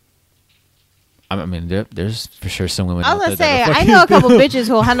 I mean, there's for sure some women. I was out gonna there say, that'll I fucking- know a couple bitches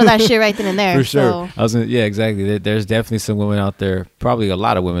who'll handle that shit right then and there. For sure. So. I was gonna, yeah, exactly. There's definitely some women out there, probably a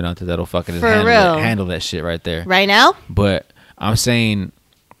lot of women out there that'll fucking just For handle, real. handle that shit right there. Right now? But I'm saying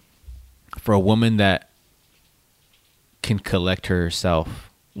for a woman that can collect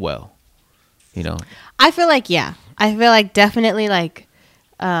herself well, you know. I feel like, yeah. I feel like definitely like,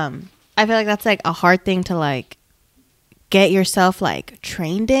 I feel like that's like a hard thing to like get yourself like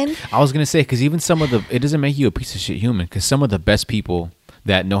trained in. I was gonna say, because even it doesn't make you a piece of shit human, because some of the best people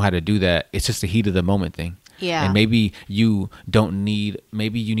that know how to do that, it's just a heat of the moment thing. Yeah. And maybe you need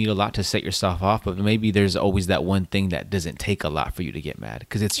a lot to set yourself off, but maybe there's always that one thing that doesn't take a lot for you to get mad,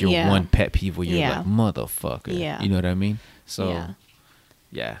 because it's your Yeah. one pet peeve where you're Yeah. like, motherfucker. Yeah. You know what I mean? So Yeah.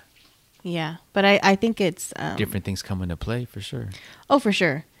 yeah, Yeah. But I think it's different things come into play for sure. Oh, for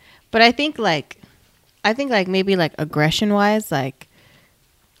sure. But I think like maybe like aggression wise, like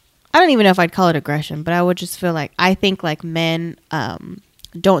I don't even know if I'd call it aggression, but I would just feel like I think like men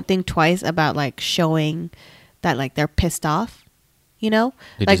don't think twice about like showing that like they're pissed off, you know?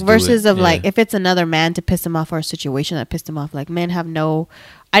 They Like just do versus it, of like yeah. if it's another man to piss him off or a situation that pissed him off, like men have no,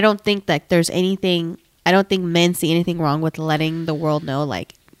 I don't think that there's anything, I don't think men see anything wrong with letting the world know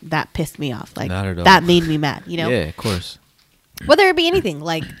like that pissed me off. Like Not at all. that made me mad, you know? Yeah, of course. Whether it be anything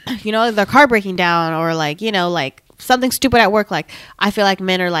like, you know, their car breaking down or like, you know, like something stupid at work. Like I feel like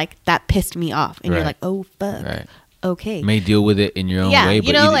men are like, that pissed me off. And you're Right. like, oh, fuck. Right. Okay. You may deal with it in your own Yeah, way, you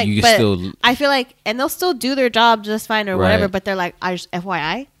but know, like, you but still I feel like, and they'll still do their job just fine or Right. whatever, but they're like, I just,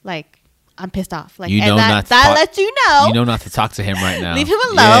 FYI, like, I'm pissed off. Like, You and know that, not to that talk- lets you know, you know not to talk to him right now. Leave him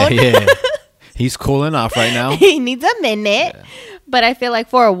alone. Yeah, yeah. He's cooling off right now. he needs a minute. Yeah. But I feel like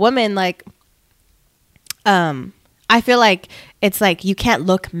for a woman, like, I feel like it's like you can't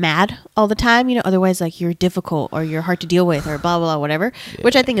look mad all the time, you know, otherwise like you're difficult or you're hard to deal with or blah, blah, blah, whatever,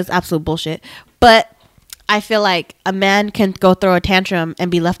 which I think is absolute bullshit. But I feel like a man can go throw a tantrum and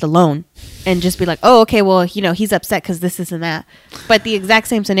be left alone and just be like, oh, okay, well, you know, he's upset because this and that. But the exact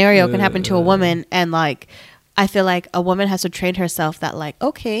same scenario can happen to a woman. And like, I feel like a woman has to train herself that like,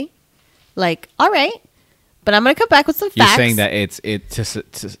 okay, Like, all right, but I'm gonna come back with some You're facts. saying that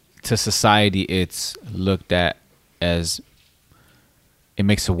to society, it's looked at as it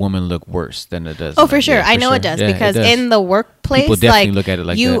makes a woman look worse than it does. Oh, for sure. Yeah, I know sure. it does, Yeah, because it does. in the workplace, People definitely like, look at it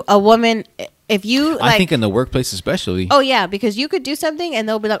like you, that. a woman, if you like, I think in the workplace especially. oh yeah, because you could do something and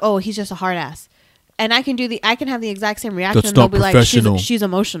they'll be like, oh, he's just a hard ass, and I can have the exact same reaction. That's And they'll not be like, professional. she's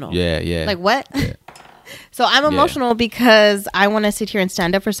emotional. Yeah. Like what? Yeah. So I'm emotional because I want to sit here and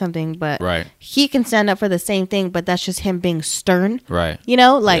stand up for something, but Right. he can stand up for the same thing, but that's just him being stern. Right. You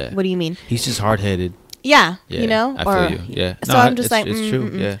know, like, Yeah. what do you mean? He's just hard headed. Yeah, Yeah, you know, I feel you. Yeah, So I'm just like, it's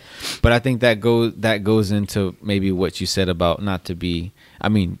true. Yeah, but I think that goes into maybe what you said about not to be. I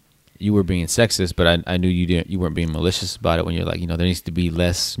mean, you were being sexist, but I knew you weren't being malicious about it when you're like, there needs to be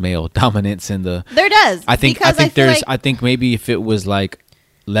less male dominance in the. There does. I think because feel there's. like, I think maybe if it was like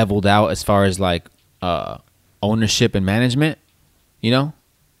leveled out as far as like ownership and management,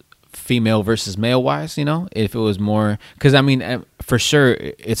 female versus male wise, if it was more, because I mean, for sure,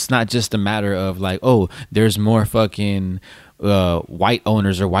 it's not just a matter of like, oh, there's more fucking white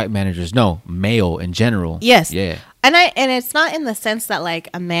owners or white managers. No, male in general. yes, Yeah. and it's not in the sense that like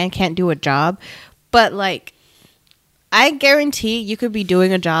a man can't do a job, but like I guarantee you could be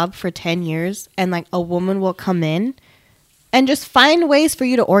doing a job for 10 years and like a woman will come in and just find ways for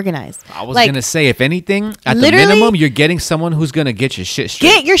you to organize. I was like, gonna say, if anything, at the literally, minimum, you're getting someone who's gonna get your shit straight.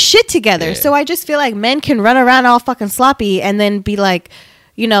 get your shit together. Yeah. So I just feel like men can run around all fucking sloppy and then be like,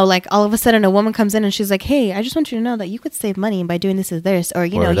 like all of a sudden a woman comes in and she's like, hey, I just want you to know that you could save money by doing this or this, or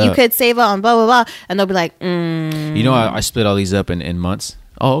Word you up. could save on blah blah blah, and they'll be like, I split all these up in months.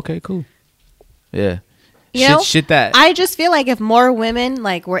 Oh, okay, cool. Yeah. You know, Shit that. I just feel like if more women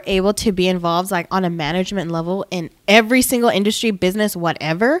like were able to be involved like on a management level in every single industry, business,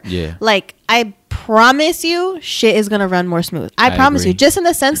 whatever, Yeah. like I promise you shit is gonna run more smooth. I promise agree. you, just in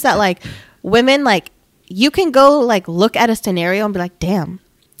the sense that like women, like you can go like look at a scenario and be like, damn,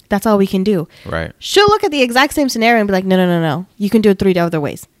 that's all we can do. Right. She'll look at the exact same scenario and be like, no, you can do it 3 other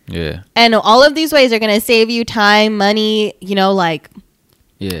ways, Yeah. and all of these ways are gonna save you time, money, like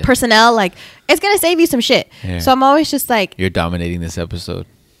Yeah. personnel, like it's gonna save you some shit. Yeah. So I'm always just like, You're dominating this episode.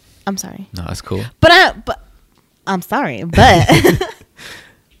 I'm sorry, No, that's cool. but I'm sorry, but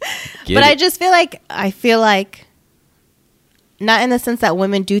Get but I it. just feel like not in the sense that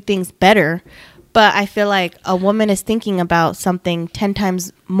women do things better, but I feel like a woman is thinking about something 10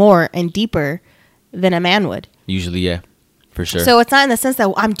 times more and deeper than a man would. Usually, yeah, for sure. So it's not in the sense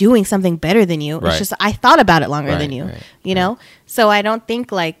that I'm doing something better than you. Right. It's just I thought about it longer Right, than you. right, You know? So I don't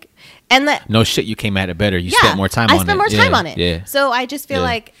think like, and that no shit, you came at it better. You spent more time on it. I spent more time on it. Yeah. So I just feel Yeah.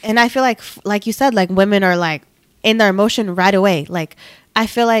 like, and I feel like you said, like women are like in their emotion right away. Like I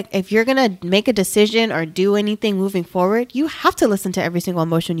feel like if you're gonna make a decision or do anything moving forward, you have to listen to every single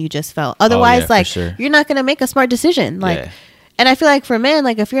emotion you just felt. Otherwise, for like sure. you're not gonna make a smart decision. Like, Yeah. and I feel like for men,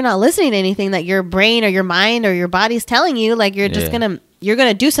 like if you're not listening to anything that your brain or your mind or your body's telling you, like you're just Yeah. you're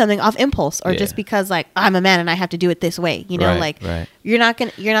gonna do something off impulse or Yeah. just because like I'm a man and I have to do it this way. You know, Right, like right. you're not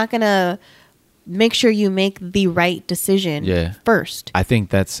gonna make sure you make the right decision Yeah. first. I think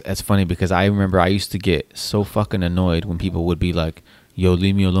that's funny because I remember I used to get so fucking annoyed when people would be like, yo,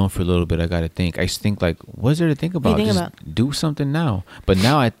 leave me alone for a little bit, I gotta think. I used to think like, what's there to think about? What do you think Just do something now. But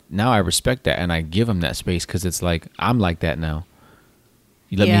now I respect that and I give them that space because it's like I'm like that now.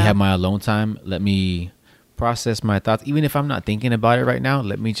 You let me Yeah. have my alone time. Let me process my thoughts. Even if I'm not thinking about it right now,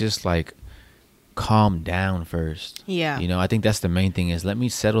 let me just like calm down first. Yeah. You know, I think that's the main thing is let me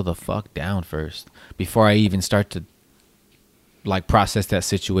settle the fuck down first before I even start to like process that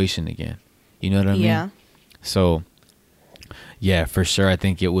situation again. You know what I mean? Yeah. So yeah, for sure. I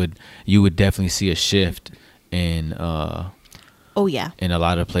think you would definitely see a shift in Oh yeah. in a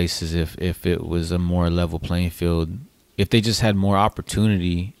lot of places if it was a more level playing field, if they just had more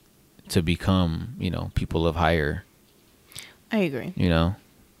opportunity to become, people of higher, I agree.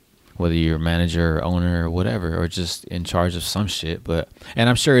 whether you're a manager or owner or whatever, or just in charge of some shit. And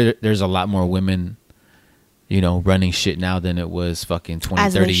I'm sure there's a lot more women, running shit now than it was fucking 20,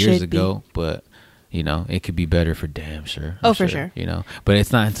 As 30 they years should ago. But, it could be better for damn sure. Oh, for sure. But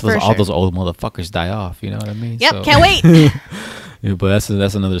it's not until For all sure. those old motherfuckers die off. You know what I mean? Yep. So- Can't wait. Yeah, but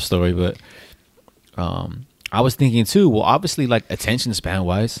that's another story. But I was thinking too. Well, obviously, like attention span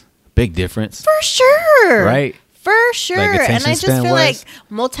wise, big difference, For sure. right? For sure. Like, And attention I just span feel like wise?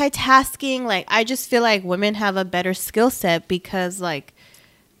 multitasking, like I just feel like women have a better skill set because like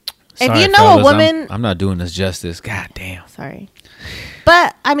if Sorry, you know fellas, a woman I'm not doing this justice. God damn. sorry.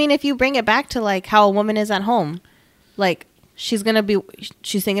 But I mean if you bring it back to like how a woman is at home, like she's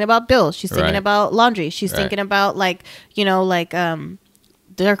she's thinking about bills, she's thinking Right. about laundry, she's Right. thinking about like,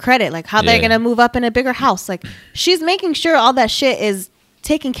 the their credit, like how they're going to move up in a bigger house. Like she's making sure all that shit is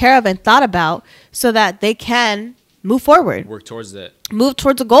taken care of and thought about so that they can move forward. Work towards that. Move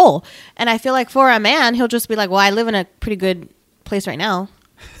towards a goal. And I feel like for a man, he'll just be like, well, I live in a pretty good place right now.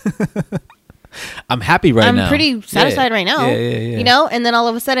 I'm happy right now. I'm pretty satisfied right now. Yeah. You know? And then all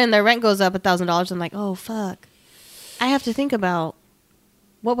of a sudden their rent goes up $1,000. I'm like, oh, fuck. I have to think about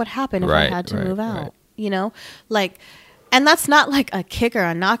what would happen if I had to move out. Right. You know? Like, and that's not like a kick or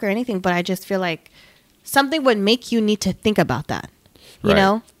a knock or anything, but I just feel like something would make you need to think about that. You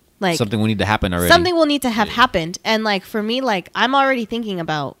know? Like something will need to happen already. Something will need to have happened. And like for me, like I'm already thinking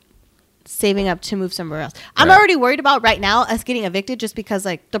about saving up to move somewhere else. I'm already worried about right now us getting evicted just because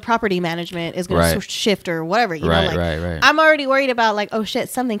like the property management is going to shift or whatever, you know, like I'm already worried about like, oh shit,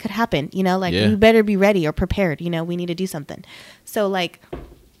 something could happen, you know, like you better be ready or prepared, you know, we need to do something. So like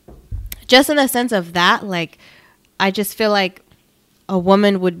just in the sense of that, like I just feel like a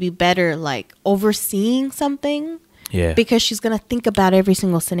woman would be better like overseeing something. Yeah. Because she's going to think about every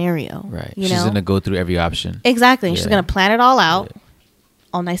single scenario. Right. She's going to go through every option. Exactly. Yeah. She's going to plan it all out. Yeah.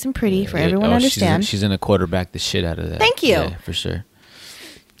 All nice and pretty for everyone to understand. She's gonna quarterback the shit out of that. Thank you. Yeah, for sure.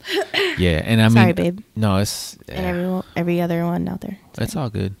 Yeah, and I mean, sorry, babe. No, it's and every other one out there. It's all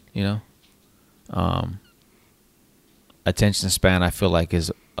good, you know. Attention span, I feel like,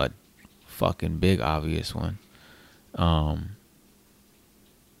 is a fucking big obvious one. I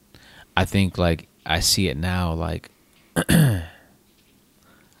think like I see it now. Like, I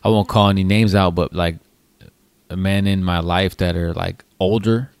won't call any names out, but like a man in my life that are like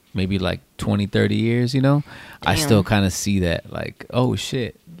older, maybe like 20, 30 years, you know, damn. I still kind of see that like, oh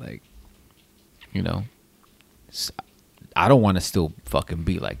shit, like, you know, I don't want to still fucking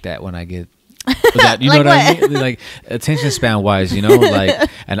be like that when I get that, you know what I mean? Like attention span wise, you know, like,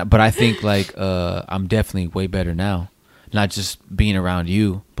 but I think like I'm definitely way better now, not just being around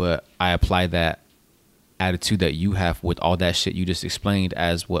you, but I apply that attitude that you have with all that shit you just explained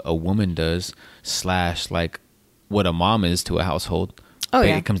as what a woman does / like what a mom is to a household. Oh,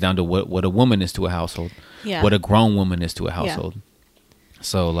 yeah. It comes down to what a woman is to a household. Yeah. What a grown woman is to a household. Yeah.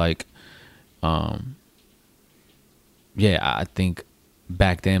 So like, yeah, I think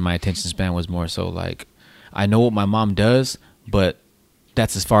back then my attention span was more so like, I know what my mom does, but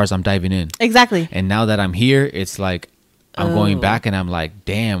that's as far as I'm diving in. Exactly. And now that I'm here, it's like, I'm going back and I'm like,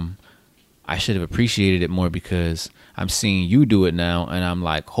 damn, I should have appreciated it more because I'm seeing you do it now. And I'm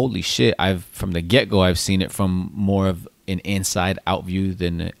like, holy shit. From the get-go, I've seen it from more of an inside out view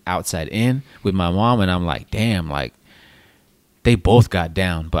than an outside in with my mom. And I'm like, damn, like they both got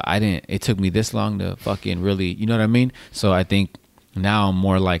down, but it took me this long to fucking really, you know what I mean? So I think now I'm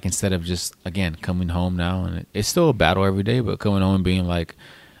more like, instead of just, again, coming home now, and it's still a battle every day, but coming home and being like,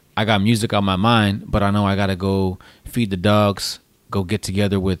 I got music on my mind, but I know I got to go feed the dogs, go get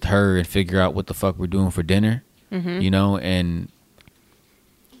together with her and figure out what the fuck we're doing for dinner, you know, and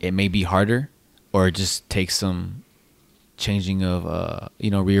it may be harder or it just takes some changing of, you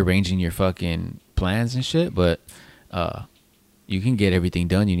know, rearranging your fucking plans and shit, but you can get everything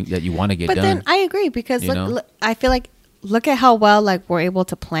done that you want to get done. But then I agree because look, I feel like, look at how well like we're able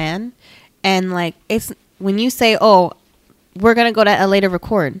to plan, and like it's when you say, oh, we're gonna go to LA to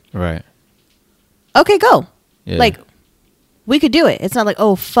record, right? Okay, go. Yeah. Like we could do it. It's not like,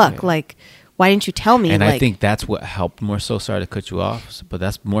 oh fuck, like why didn't you tell me? And like, I think that's what helped more so. Sorry to cut you off, but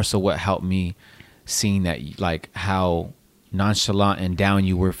that's more so what helped me seeing that, like how nonchalant and down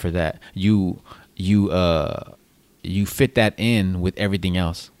you were for that. You fit that in with everything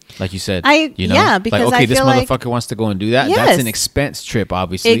else. Like you said, you know, yeah, because like, okay, this motherfucker wants to go and do that. Yes. That's an expense trip,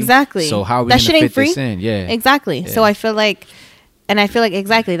 obviously. Exactly. So how are we going to fit this in? Yeah, exactly. Yeah. So I feel like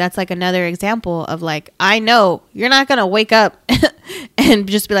exactly that's like another example of like, I know you're not going to wake up and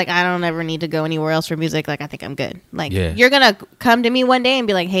just be like, I don't ever need to go anywhere else for music. Like, I think I'm good. Like, you're going to come to me one day and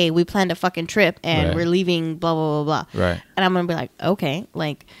be like, hey, we planned a fucking trip and we're leaving, blah, blah, blah, blah. Right. And I'm going to be like, okay,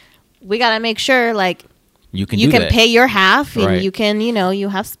 like, we got to make sure, like, you can pay your half and you can, you know, you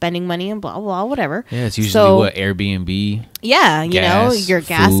have spending money and blah, blah, whatever. Yeah, it's usually what, Airbnb? Yeah, you know, your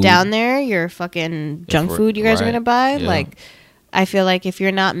gas food, down there, your fucking junk food you guys are going to buy. Yeah. Like, I feel like if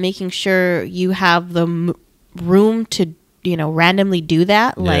you're not making sure you have the room to, you know, randomly do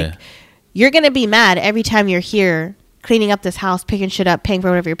that, like, you're going to be mad every time you're here cleaning up this house, picking shit up, paying for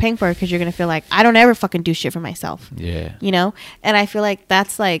whatever you're paying for, because you're going to feel like, I don't ever fucking do shit for myself. Yeah. You know? And I feel like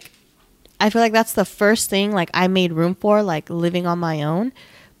that's the first thing like I made room for, like living on my own,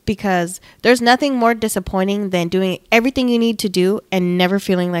 because there's nothing more disappointing than doing everything you need to do and never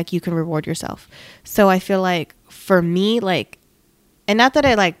feeling like you can reward yourself. So I feel like for me, like, and not that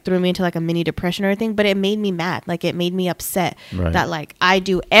it like threw me into like a mini depression or anything, but it made me mad. Like it made me upset that like I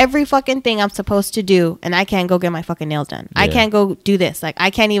do every fucking thing I'm supposed to do and I can't go get my fucking nails done. I can't go do this. Like I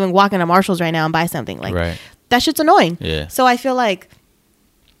can't even walk into Marshall's right now and buy something. Like that shit's annoying. Yeah. So I feel like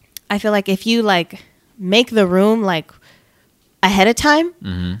if you like make the room like ahead of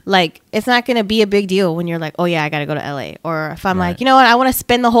time, like it's not gonna be a big deal when you're like, oh yeah, I gotta go to LA. Or if I'm like, you know what, I want to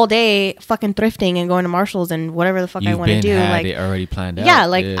spend the whole day fucking thrifting and going to Marshall's and whatever the fuck I want to do. Like it already planned out. Yeah,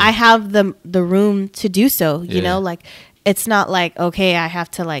 like I have the room to do so. You know, like it's not like, okay, I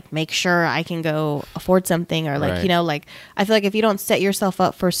have to like make sure I can go afford something or like, you know, like I feel like if you don't set yourself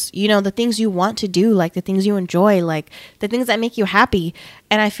up for, you know, the things you want to do, like the things you enjoy, like the things that make you happy.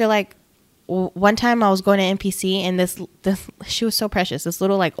 And I feel like one time I was going to NPC and this she was so precious. This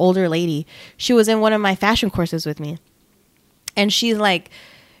little like older lady, she was in one of my fashion courses with me, and she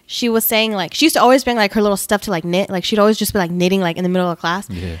was saying like she used to always bring like her little stuff to like knit. Like she'd always just be like knitting like in the middle of class.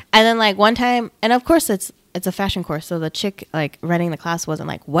 And then like one time, and of course it's a fashion course, so the chick like running the class wasn't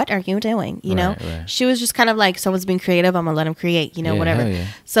like, what are you doing? You know, she was just kind of like, someone's being creative, I'm gonna let them create, you know, whatever.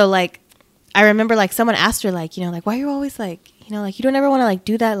 So like I remember like someone asked her like, you know, like why are you always like, you know, like you don't ever want to like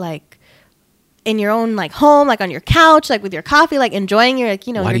do that like in your own like home, like on your couch, like with your coffee, like enjoying your like,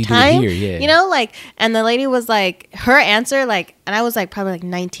 you know, your time, you know, like, and the lady was like, her answer, like, and I was like probably like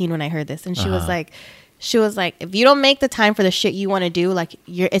 19 when I heard this, and she was like, if you don't make the time for the shit you want to do, like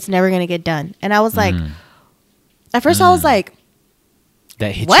it's never gonna get done. And I was like, at first I was like,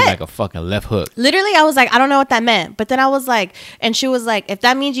 that hit you like a fucking left hook. Literally, I was like, I don't know what that meant. But then I was like, and she was like, if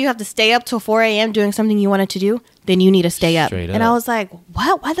that means you have to stay up till 4 a.m. doing something you wanted to do, then you need to stay up. And I was like,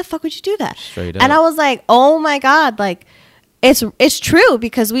 what? Why the fuck would you do that? Straight up. And I was like, oh my God, like it's true,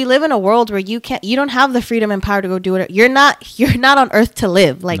 because we live in a world where you don't have the freedom and power to go do it. You're not on earth to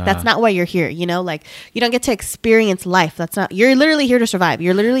live. Like that's not why you're here. You know, like you don't get to experience life. You're literally here to survive.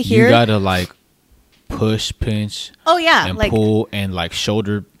 You're literally here. You gotta like push, pinch, and like pull and like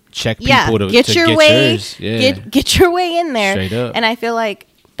shoulder check people to get your way yours. Get your way in there. Straight up. And I feel like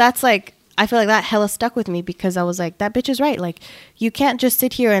that hella stuck with me, because I was like, that bitch is right. Like you can't just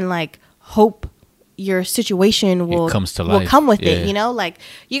sit here and like hope your situation will come with it, you know, like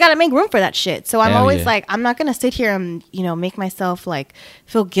you got to make room for that shit. So I'm always like, I'm not gonna sit here and, you know, make myself like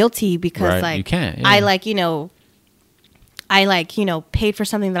feel guilty because like you can't, I like, you know, paid for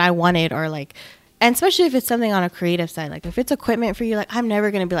something that I wanted, or like, and especially if it's something on a creative side, like if it's equipment for you, like I'm never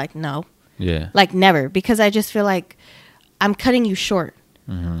going to be like, no. Yeah. Like never, because I just feel like I'm cutting you short,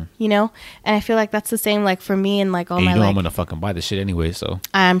 you know? And I feel like that's the same like for me and like all my, you know, like, I'm going to fucking buy this shit anyway, so.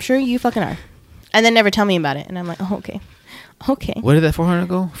 I'm sure you fucking are. And then never tell me about it. And I'm like, oh, okay. Okay. Where did that 400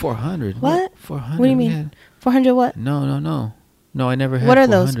 go? 400. What? 400. What do you mean? 400 what? No. No, I never had. What are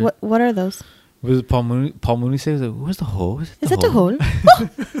 400. those? What are those? What does Paul Mooney say? Where's the hole? Is it the hole?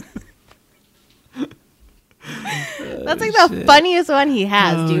 That's like the funniest one he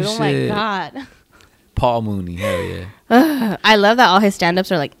has, dude. Oh my God. Paul Mooney, hell yeah. I love that all his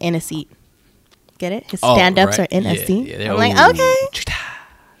stand-ups are like in a seat. Get it? His stand-ups are in a seat. Yeah, I'm like, okay.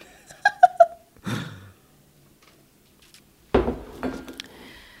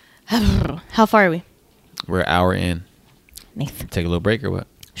 How far are we? We're an hour in. Nice. Take a little break or what?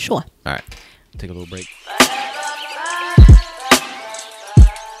 Sure. All right. Take a little break.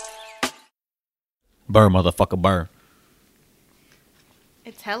 Burr, motherfucker, burr.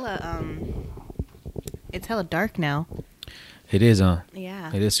 It's hella dark now. It is, huh?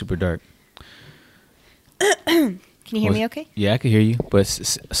 Yeah. It is super dark. Can you hear me okay? Yeah, I can hear you. But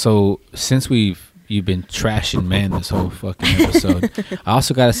so since you've been trashing men this whole fucking episode, I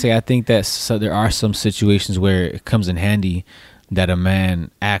also got to say, I think that there are some situations where it comes in handy that a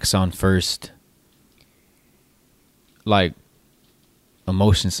man acts on first, like,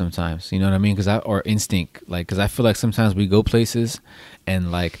 emotion sometimes, you know what I mean? Or instinct, like, because I feel like sometimes we go places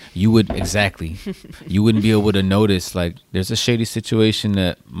and like you wouldn't be able to notice like there's a shady situation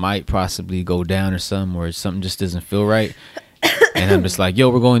that might possibly go down or something, or something just doesn't feel right, and I'm just like, yo,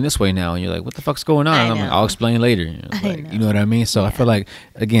 we're going this way now, and you're like, what the fuck's going on? And I'm like, I'll explain later, you know what I mean? So I feel like,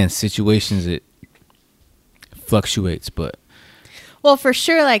 again, situations, it fluctuates, but well, for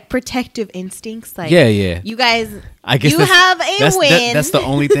sure, like protective instincts, like you guys, I guess you have a win. That's the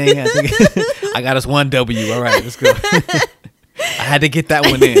only thing I think. I got us one W. All right, let's go. I had to get that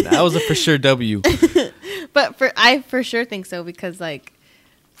one in. That was a for sure W. But I for sure think so, because like,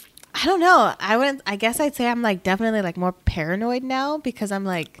 I don't know. I guess I'd say I'm like definitely like more paranoid now, because I'm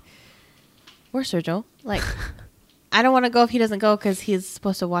like, where's Sergio? Like, I don't want to go if he doesn't go, because he's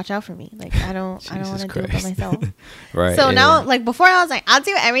supposed to watch out for me. Like, I don't want to do it by myself. Right. So now, like, before I was like, I'll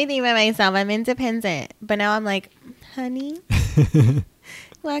do everything by myself. I'm independent. But now I'm like, honey,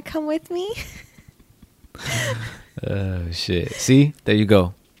 Wanna come with me? Oh shit! See, there you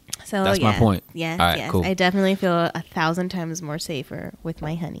go. So That's my point. Yes, All right, yes. cool. I definitely feel 1,000 times more safer with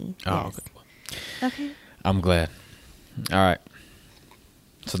my honey. Oh, Yes. Okay. I'm glad. All right.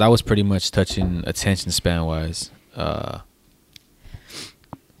 So that was pretty much touching attention span wise.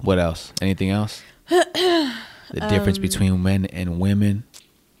 What else? Anything else? The difference between men and women.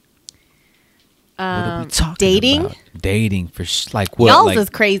 What are we talking dating? about? Dating for like what? Y'all's like, is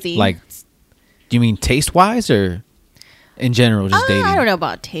crazy. Like, do you mean taste wise or in general just dating? I don't know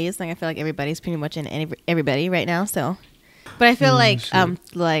about taste. Like I feel like everybody's pretty much in everybody right now. So, but I feel like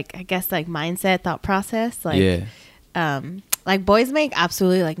I guess like mindset, thought process. Like, yeah. Like boys make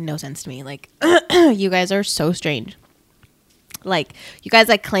absolutely like no sense to me. Like you guys are so strange. Like you guys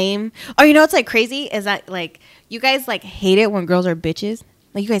like claim, or you know what's like crazy is that like you guys like hate it when girls are bitches.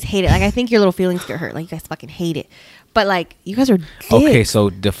 Like you guys hate it. Like I think your little feelings get hurt. Like you guys fucking hate it. But like you guys are dicks. Okay, so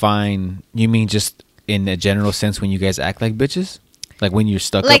define. You mean just in a general sense when you guys act like bitches, like when you're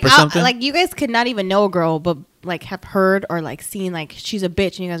stuck like, up or something? like you guys could not even know a girl, but like have heard or like seen like she's a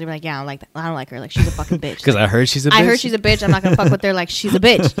bitch, and you guys are like, yeah, I don't like her. Like she's a fucking bitch. Because I heard she's a bitch. I heard she's a bitch. I'm not gonna fuck with her. Like she's a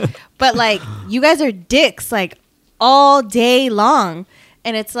bitch. But like you guys are dicks like all day long,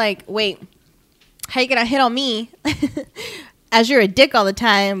 and it's like, wait, how you gonna hit on me? As you're a dick all the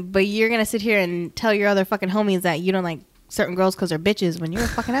time, but you're gonna sit here and tell your other fucking homies that you don't like certain girls because they're bitches when you're a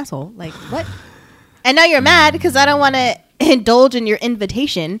fucking asshole. Like what? And now you're mad because I don't want to indulge in your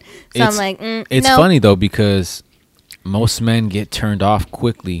invitation. So I'm like, it's no. funny though because most men get turned off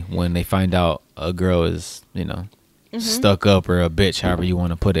quickly when they find out a girl is, stuck up or a bitch, however you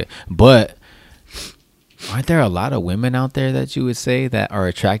want to put it. But aren't there a lot of women out there that you would say that are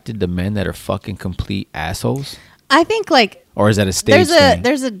attracted to men that are fucking complete assholes? I think like, or is that a stage thing?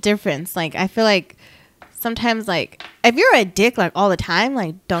 There's a difference. Like I feel like sometimes like if you're a dick like all the time,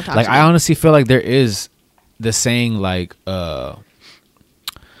 like don't talk. Like to me. I honestly feel like there is the saying like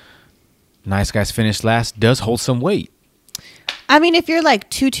nice guys finish last does hold some weight. I mean, if you're like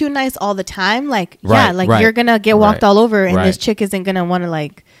too nice all the time, like Right. you're gonna get walked all over, and Right. this chick isn't gonna want to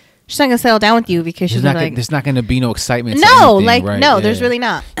like. She's not gonna settle down with you because she's like, there's not gonna be no excitement. to no, anything, like right? no, Yeah. there's really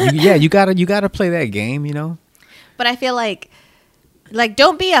not. you gotta play that game, But I feel like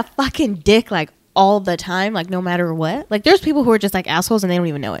don't be a fucking dick like all the time, like no matter what. Like there's people who are just like assholes and they don't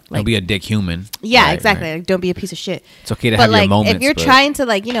even know it. Like Don't be a dick human. yeah, Right, exactly. right. Like don't be a piece of shit. It's okay to But have like your moments. if you're but- trying to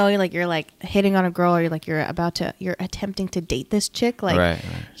like you're like hitting on a girl or you're attempting to date this chick, like Right.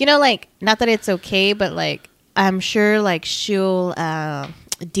 like not that it's okay, but like I'm sure like she'll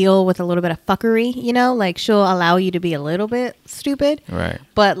deal with a little bit of fuckery, like she'll allow you to be a little bit stupid. Right.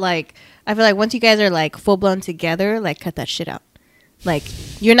 But like I feel like once you guys are like full blown together, like cut that shit out. Like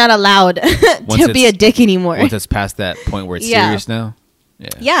you're not allowed to be a dick anymore. Once it's past that point where it's Yeah. serious now. Yeah.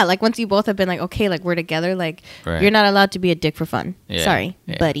 Yeah, like once you both have been like, okay, like we're together, like Right. you're not allowed to be a dick for fun. Yeah. Sorry,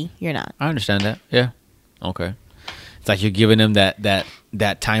 Yeah. buddy, you're not. I understand that. Yeah. Okay. It's like you're giving them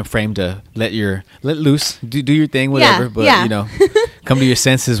that time frame to let loose, do your thing, whatever. Yeah, but come to your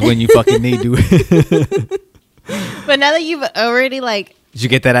senses when you fucking need to. But now that you've already like, Did you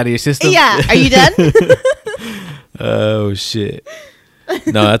get that out of your system? yeah, are you done? Oh shit.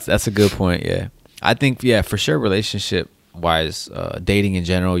 No, that's a good point. Yeah, I think for sure, relationship wise, dating in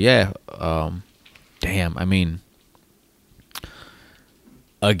general. Yeah. Damn. I mean,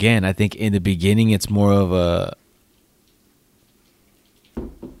 again, I think in the beginning it's more of a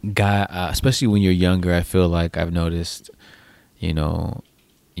guy, especially when you're younger. I feel like I've noticed,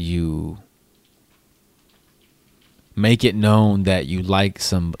 you make it known that you like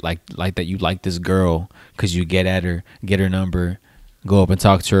that you like this girl because you get at her, get her number, go up and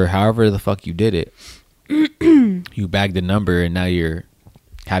talk to her. However the fuck you did it, you bagged the number, and now you're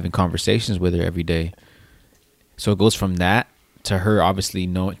having conversations with her every day. So it goes from that to her obviously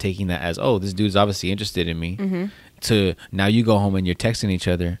taking that as, oh, this dude's obviously interested in me, to now you go home and you're texting each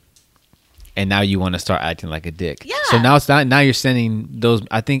other, and now you want to start acting like a dick. Yeah. So now it's not. Now you're sending those.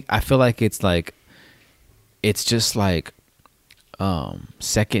 I feel like it's like, it's just like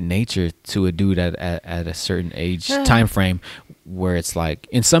second nature to a dude at a certain age time frame, where it's like,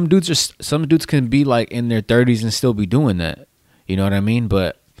 and some dudes can be like in their 30s and still be doing that. You know what I mean?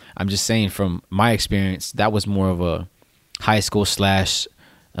 But I'm just saying from my experience, that was more of a high school / a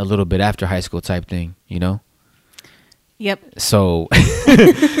little bit after high school type thing. Yep. So,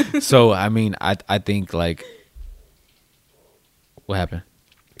 I mean, I think like, what happened?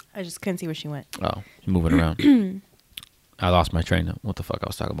 I just couldn't see where she went. Oh, moving around. I lost my train of what the fuck I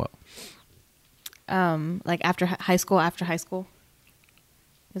was talking about. Like after high school.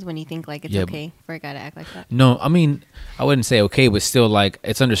 is when you think like it's Yeah, okay for a guy to act like that. No, I mean, I wouldn't say okay, but still, like,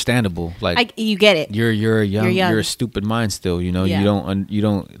 it's understandable. Like, You get it. you're young, You're young. you're a stupid mind still. You know, Yeah. you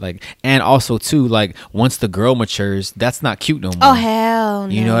don't like, and also too, like, once the girl matures, that's not cute no more. Oh hell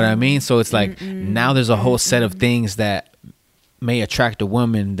no. You know what I mean? So it's like now there's a whole set of things that may attract a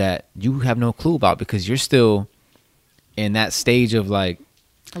woman that you have no clue about because you're still in that stage of like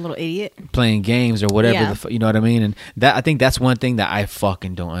A little idiot. playing games or whatever. Yeah. You know what I mean? And that, I think that's one thing that I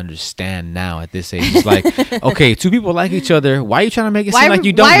fucking don't understand now at this age. It's like, okay, two people like each other. Why are you trying to make it seem like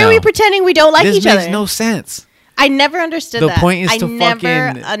you don't Why now? are we pretending we don't like this each makes other? no sense. I never understood The that. point is I to never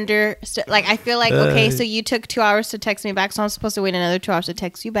fucking- understood. Like, I feel like, okay, so you took 2 hours to text me back, so I'm supposed to wait another 2 hours to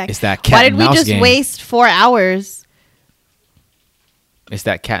text you back. It's that cat Why did and we mouse just game. waste 4 hours? It's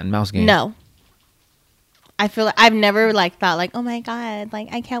that cat and mouse game. No. I feel like I've never like thought like, oh my god, like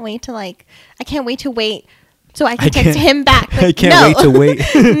I can't wait to wait so I can text him back. Like, I can't wait to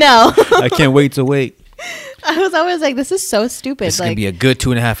wait. No. I can't wait to wait. I was always like, this is so stupid. It's like, gonna be a good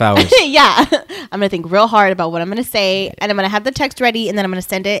 2.5 hours. yeah. I'm gonna think real hard about what I'm gonna say, and I'm gonna have the text ready, and then I'm gonna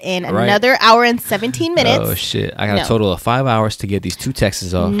send it in Right. another hour and 17 minutes. Oh shit! I got No. a total of 5 hours to get these 2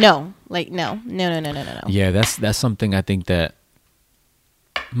 texts off. No. No. Yeah, that's something I think that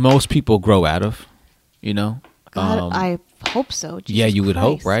most people grow out of. You know. God, I hope so. Jesus Yeah, you would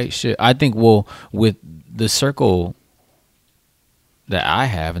hope, Christ. right? Shit. I think, well, with the circle that I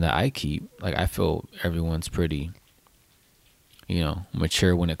have and that I keep, like, I feel everyone's pretty,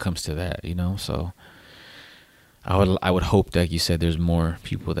 mature when it comes to that, So I would hope that you said there's more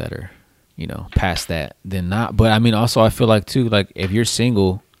people that are, past that than not. But I mean, also I feel like too, like if you're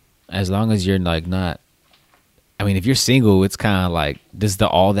single, as long as you're like not, I mean, if you're single, it's kind of like, does the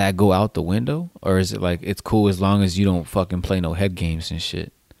all that go out the window? Or is it like, it's cool as long as you don't fucking play no head games and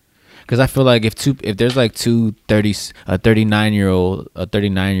shit? Because I feel like if there's like a 39-year-old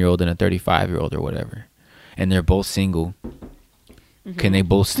and a 35-year-old or whatever, and they're both single, can they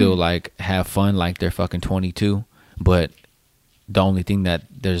both still like have fun like they're fucking 22? But the only thing that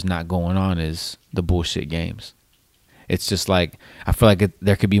there's not going on is the bullshit games. It's just like, I feel like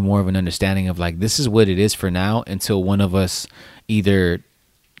there could be more of an understanding of like, this is what it is for now until one of us either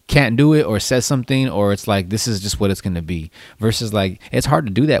can't do it or says something, or it's like, this is just what it's going to be. Versus like, it's hard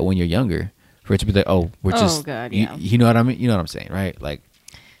to do that when you're younger for it to be like, oh, we're just, God, yeah. you know what I mean? You know what I'm saying, right? Like,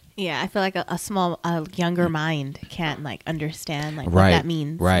 Yeah, I feel like a younger mind can't like understand like what right, that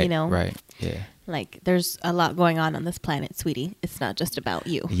means. right, You know, right, yeah. Like there's a lot going on this planet, sweetie. It's not just about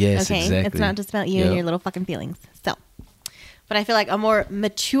you. Yes, okay? exactly. It's not just about you Yep. and your little fucking feelings. So, but I feel like a more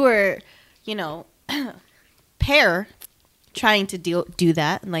mature, pair trying to do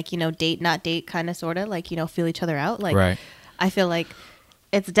that and like date not date kind of sort of like feel each other out. Like Right. I feel like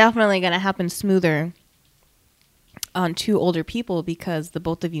it's definitely gonna happen smoother on 2 older people because the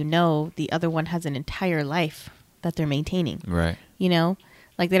both of you know the other one has an entire life that they're maintaining. Right.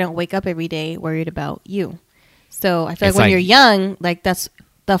 Like they don't wake up every day worried about you. So I feel It's like when like- you're young, like that's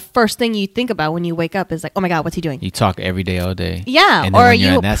the first thing you think about when you wake up is like, oh my God, what's he doing? You talk every day, all day. Yeah. And then Or when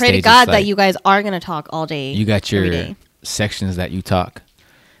you're you in that pray to stage, God it's that like, you guys are going to talk all day. you got every your day. sections that you talk.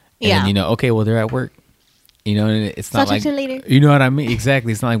 And Yeah. then, okay, well, they're at work. And it's not So I'll like, text you later. you know what I mean?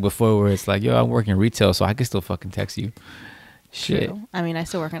 Exactly. It's not like before where it's like, yo, I'm working retail, so I can still fucking text you. Shit. True. I mean, I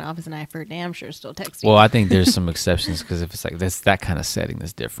still work in an office and I for damn sure still text you. Well, I think there's some exceptions because if it's like that kind of setting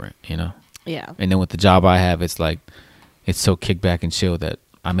that's different, yeah. And then with the job I have, it's like, it's so kick back and chill that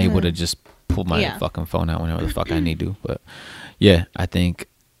I'm able to just pull my Yeah. fucking phone out whenever the fuck I need to. But yeah, I think,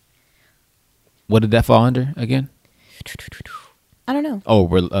 what did that fall under again? I don't know. Oh,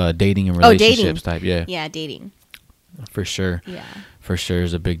 we're dating and Oh, dating. relationships type. Yeah, Yeah, dating. for sure. Yeah. For sure,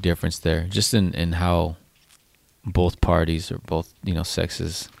 there's a big difference there, just in how both parties or both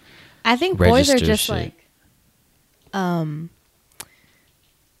sexes. I think boys are Register just shit. like,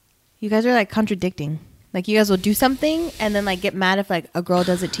 you guys are like contradicting. Like you guys will do something and then like get mad if like a girl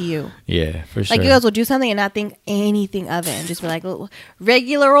does it to you. Yeah, for sure. Like you guys will do something and not think anything of it and just be like, "Oh,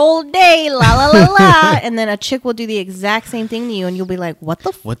 regular old day, la la la la," and then a chick will do the exact same thing to you and you'll be like, "What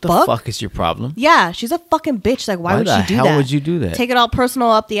the what the fuck? fuck is your problem? Yeah, she's a fucking bitch. Like why would the she do hell that? would you do that? Take it all personal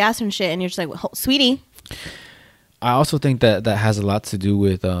up the ass and shit, and you're just like, well, sweetie. I also think that has a lot to do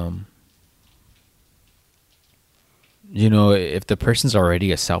with if the person's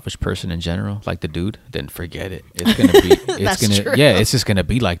already a selfish person in general, like the dude, then forget it. It's gonna be That's true. it's just gonna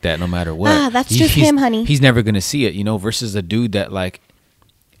be like that no matter what. Ah, that's just him, honey. He's never gonna see it, versus a dude that like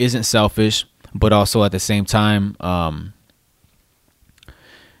isn't selfish, but also at the same time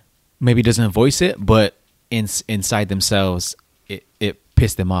maybe doesn't voice it, but inside themselves it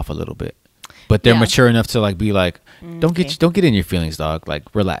pissed them off a little bit. but they're Yeah. mature enough to like be like, don't Okay. get in your feelings, dog. Like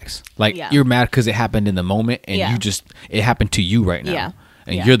relax. Like Yeah. you're mad because it happened in the moment, and Yeah. it happened to you right now. Yeah.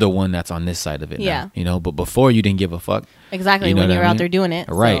 And Yeah. you're the one that's on this side of it. Yeah. Now, you know. But before you didn't give a fuck. Exactly, You know when what you're I out mean? there doing it.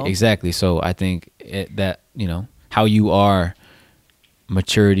 Right. so. Exactly. So I think that how you are,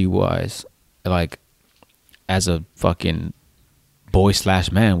 maturity wise, like as a fucking boy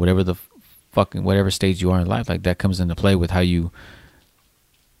 / man, whatever stage you are in life, like that comes into play with how you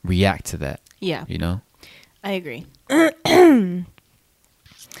react to that. Yeah, You know. I agree. But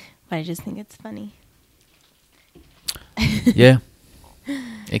I just think it's funny. Yeah.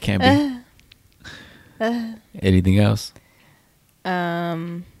 It can be. Anything else?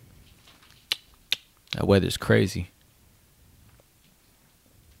 That weather's crazy.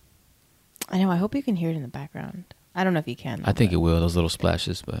 I know. I hope you can hear it in the background. I don't know if you can. I think it will, those little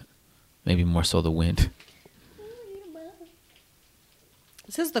splashes, but maybe more so the wind.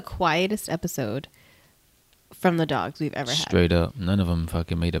 This is the quietest episode from the dogs we've ever had. Straight up. None of them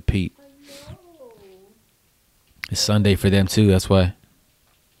fucking made a peep. It's Sunday for them too, that's why.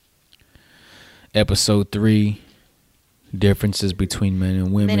 Episode 3, differences between men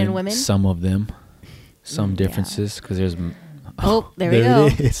and women. Men and women? Some of them. Some Yeah. differences, because there's... Oh, there we go.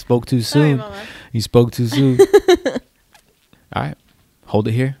 it is. Spoke too Sorry, soon. Mama. You spoke too soon. All right. Hold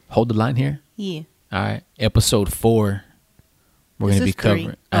it here. Hold the line here. Yeah. All right. Episode 4. We're This going to be is 3.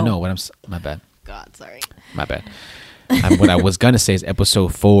 covering... I Oh. know what my bad. God, sorry. My bad. What I was going to say is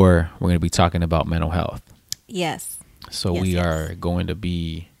episode 4, we're going to be talking about mental health. Yes. So Yes, we yes. are going to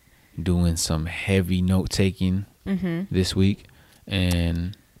be doing some heavy note taking this week,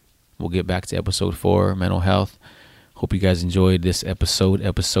 and we'll get back to episode 4, mental health. Hope you guys enjoyed this episode.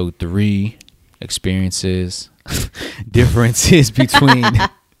 Episode 3, experiences, differences between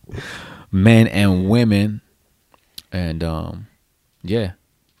men and women, and yeah.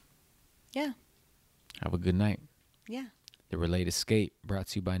 Yeah. Have a good night. Yeah. The Relayed Escape, brought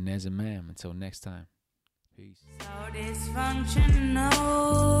to you by Nez and Mam. Until next time. Peace. So dysfunctional,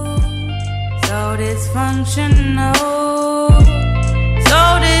 so dysfunctional, so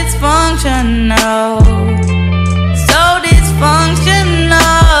dysfunctional.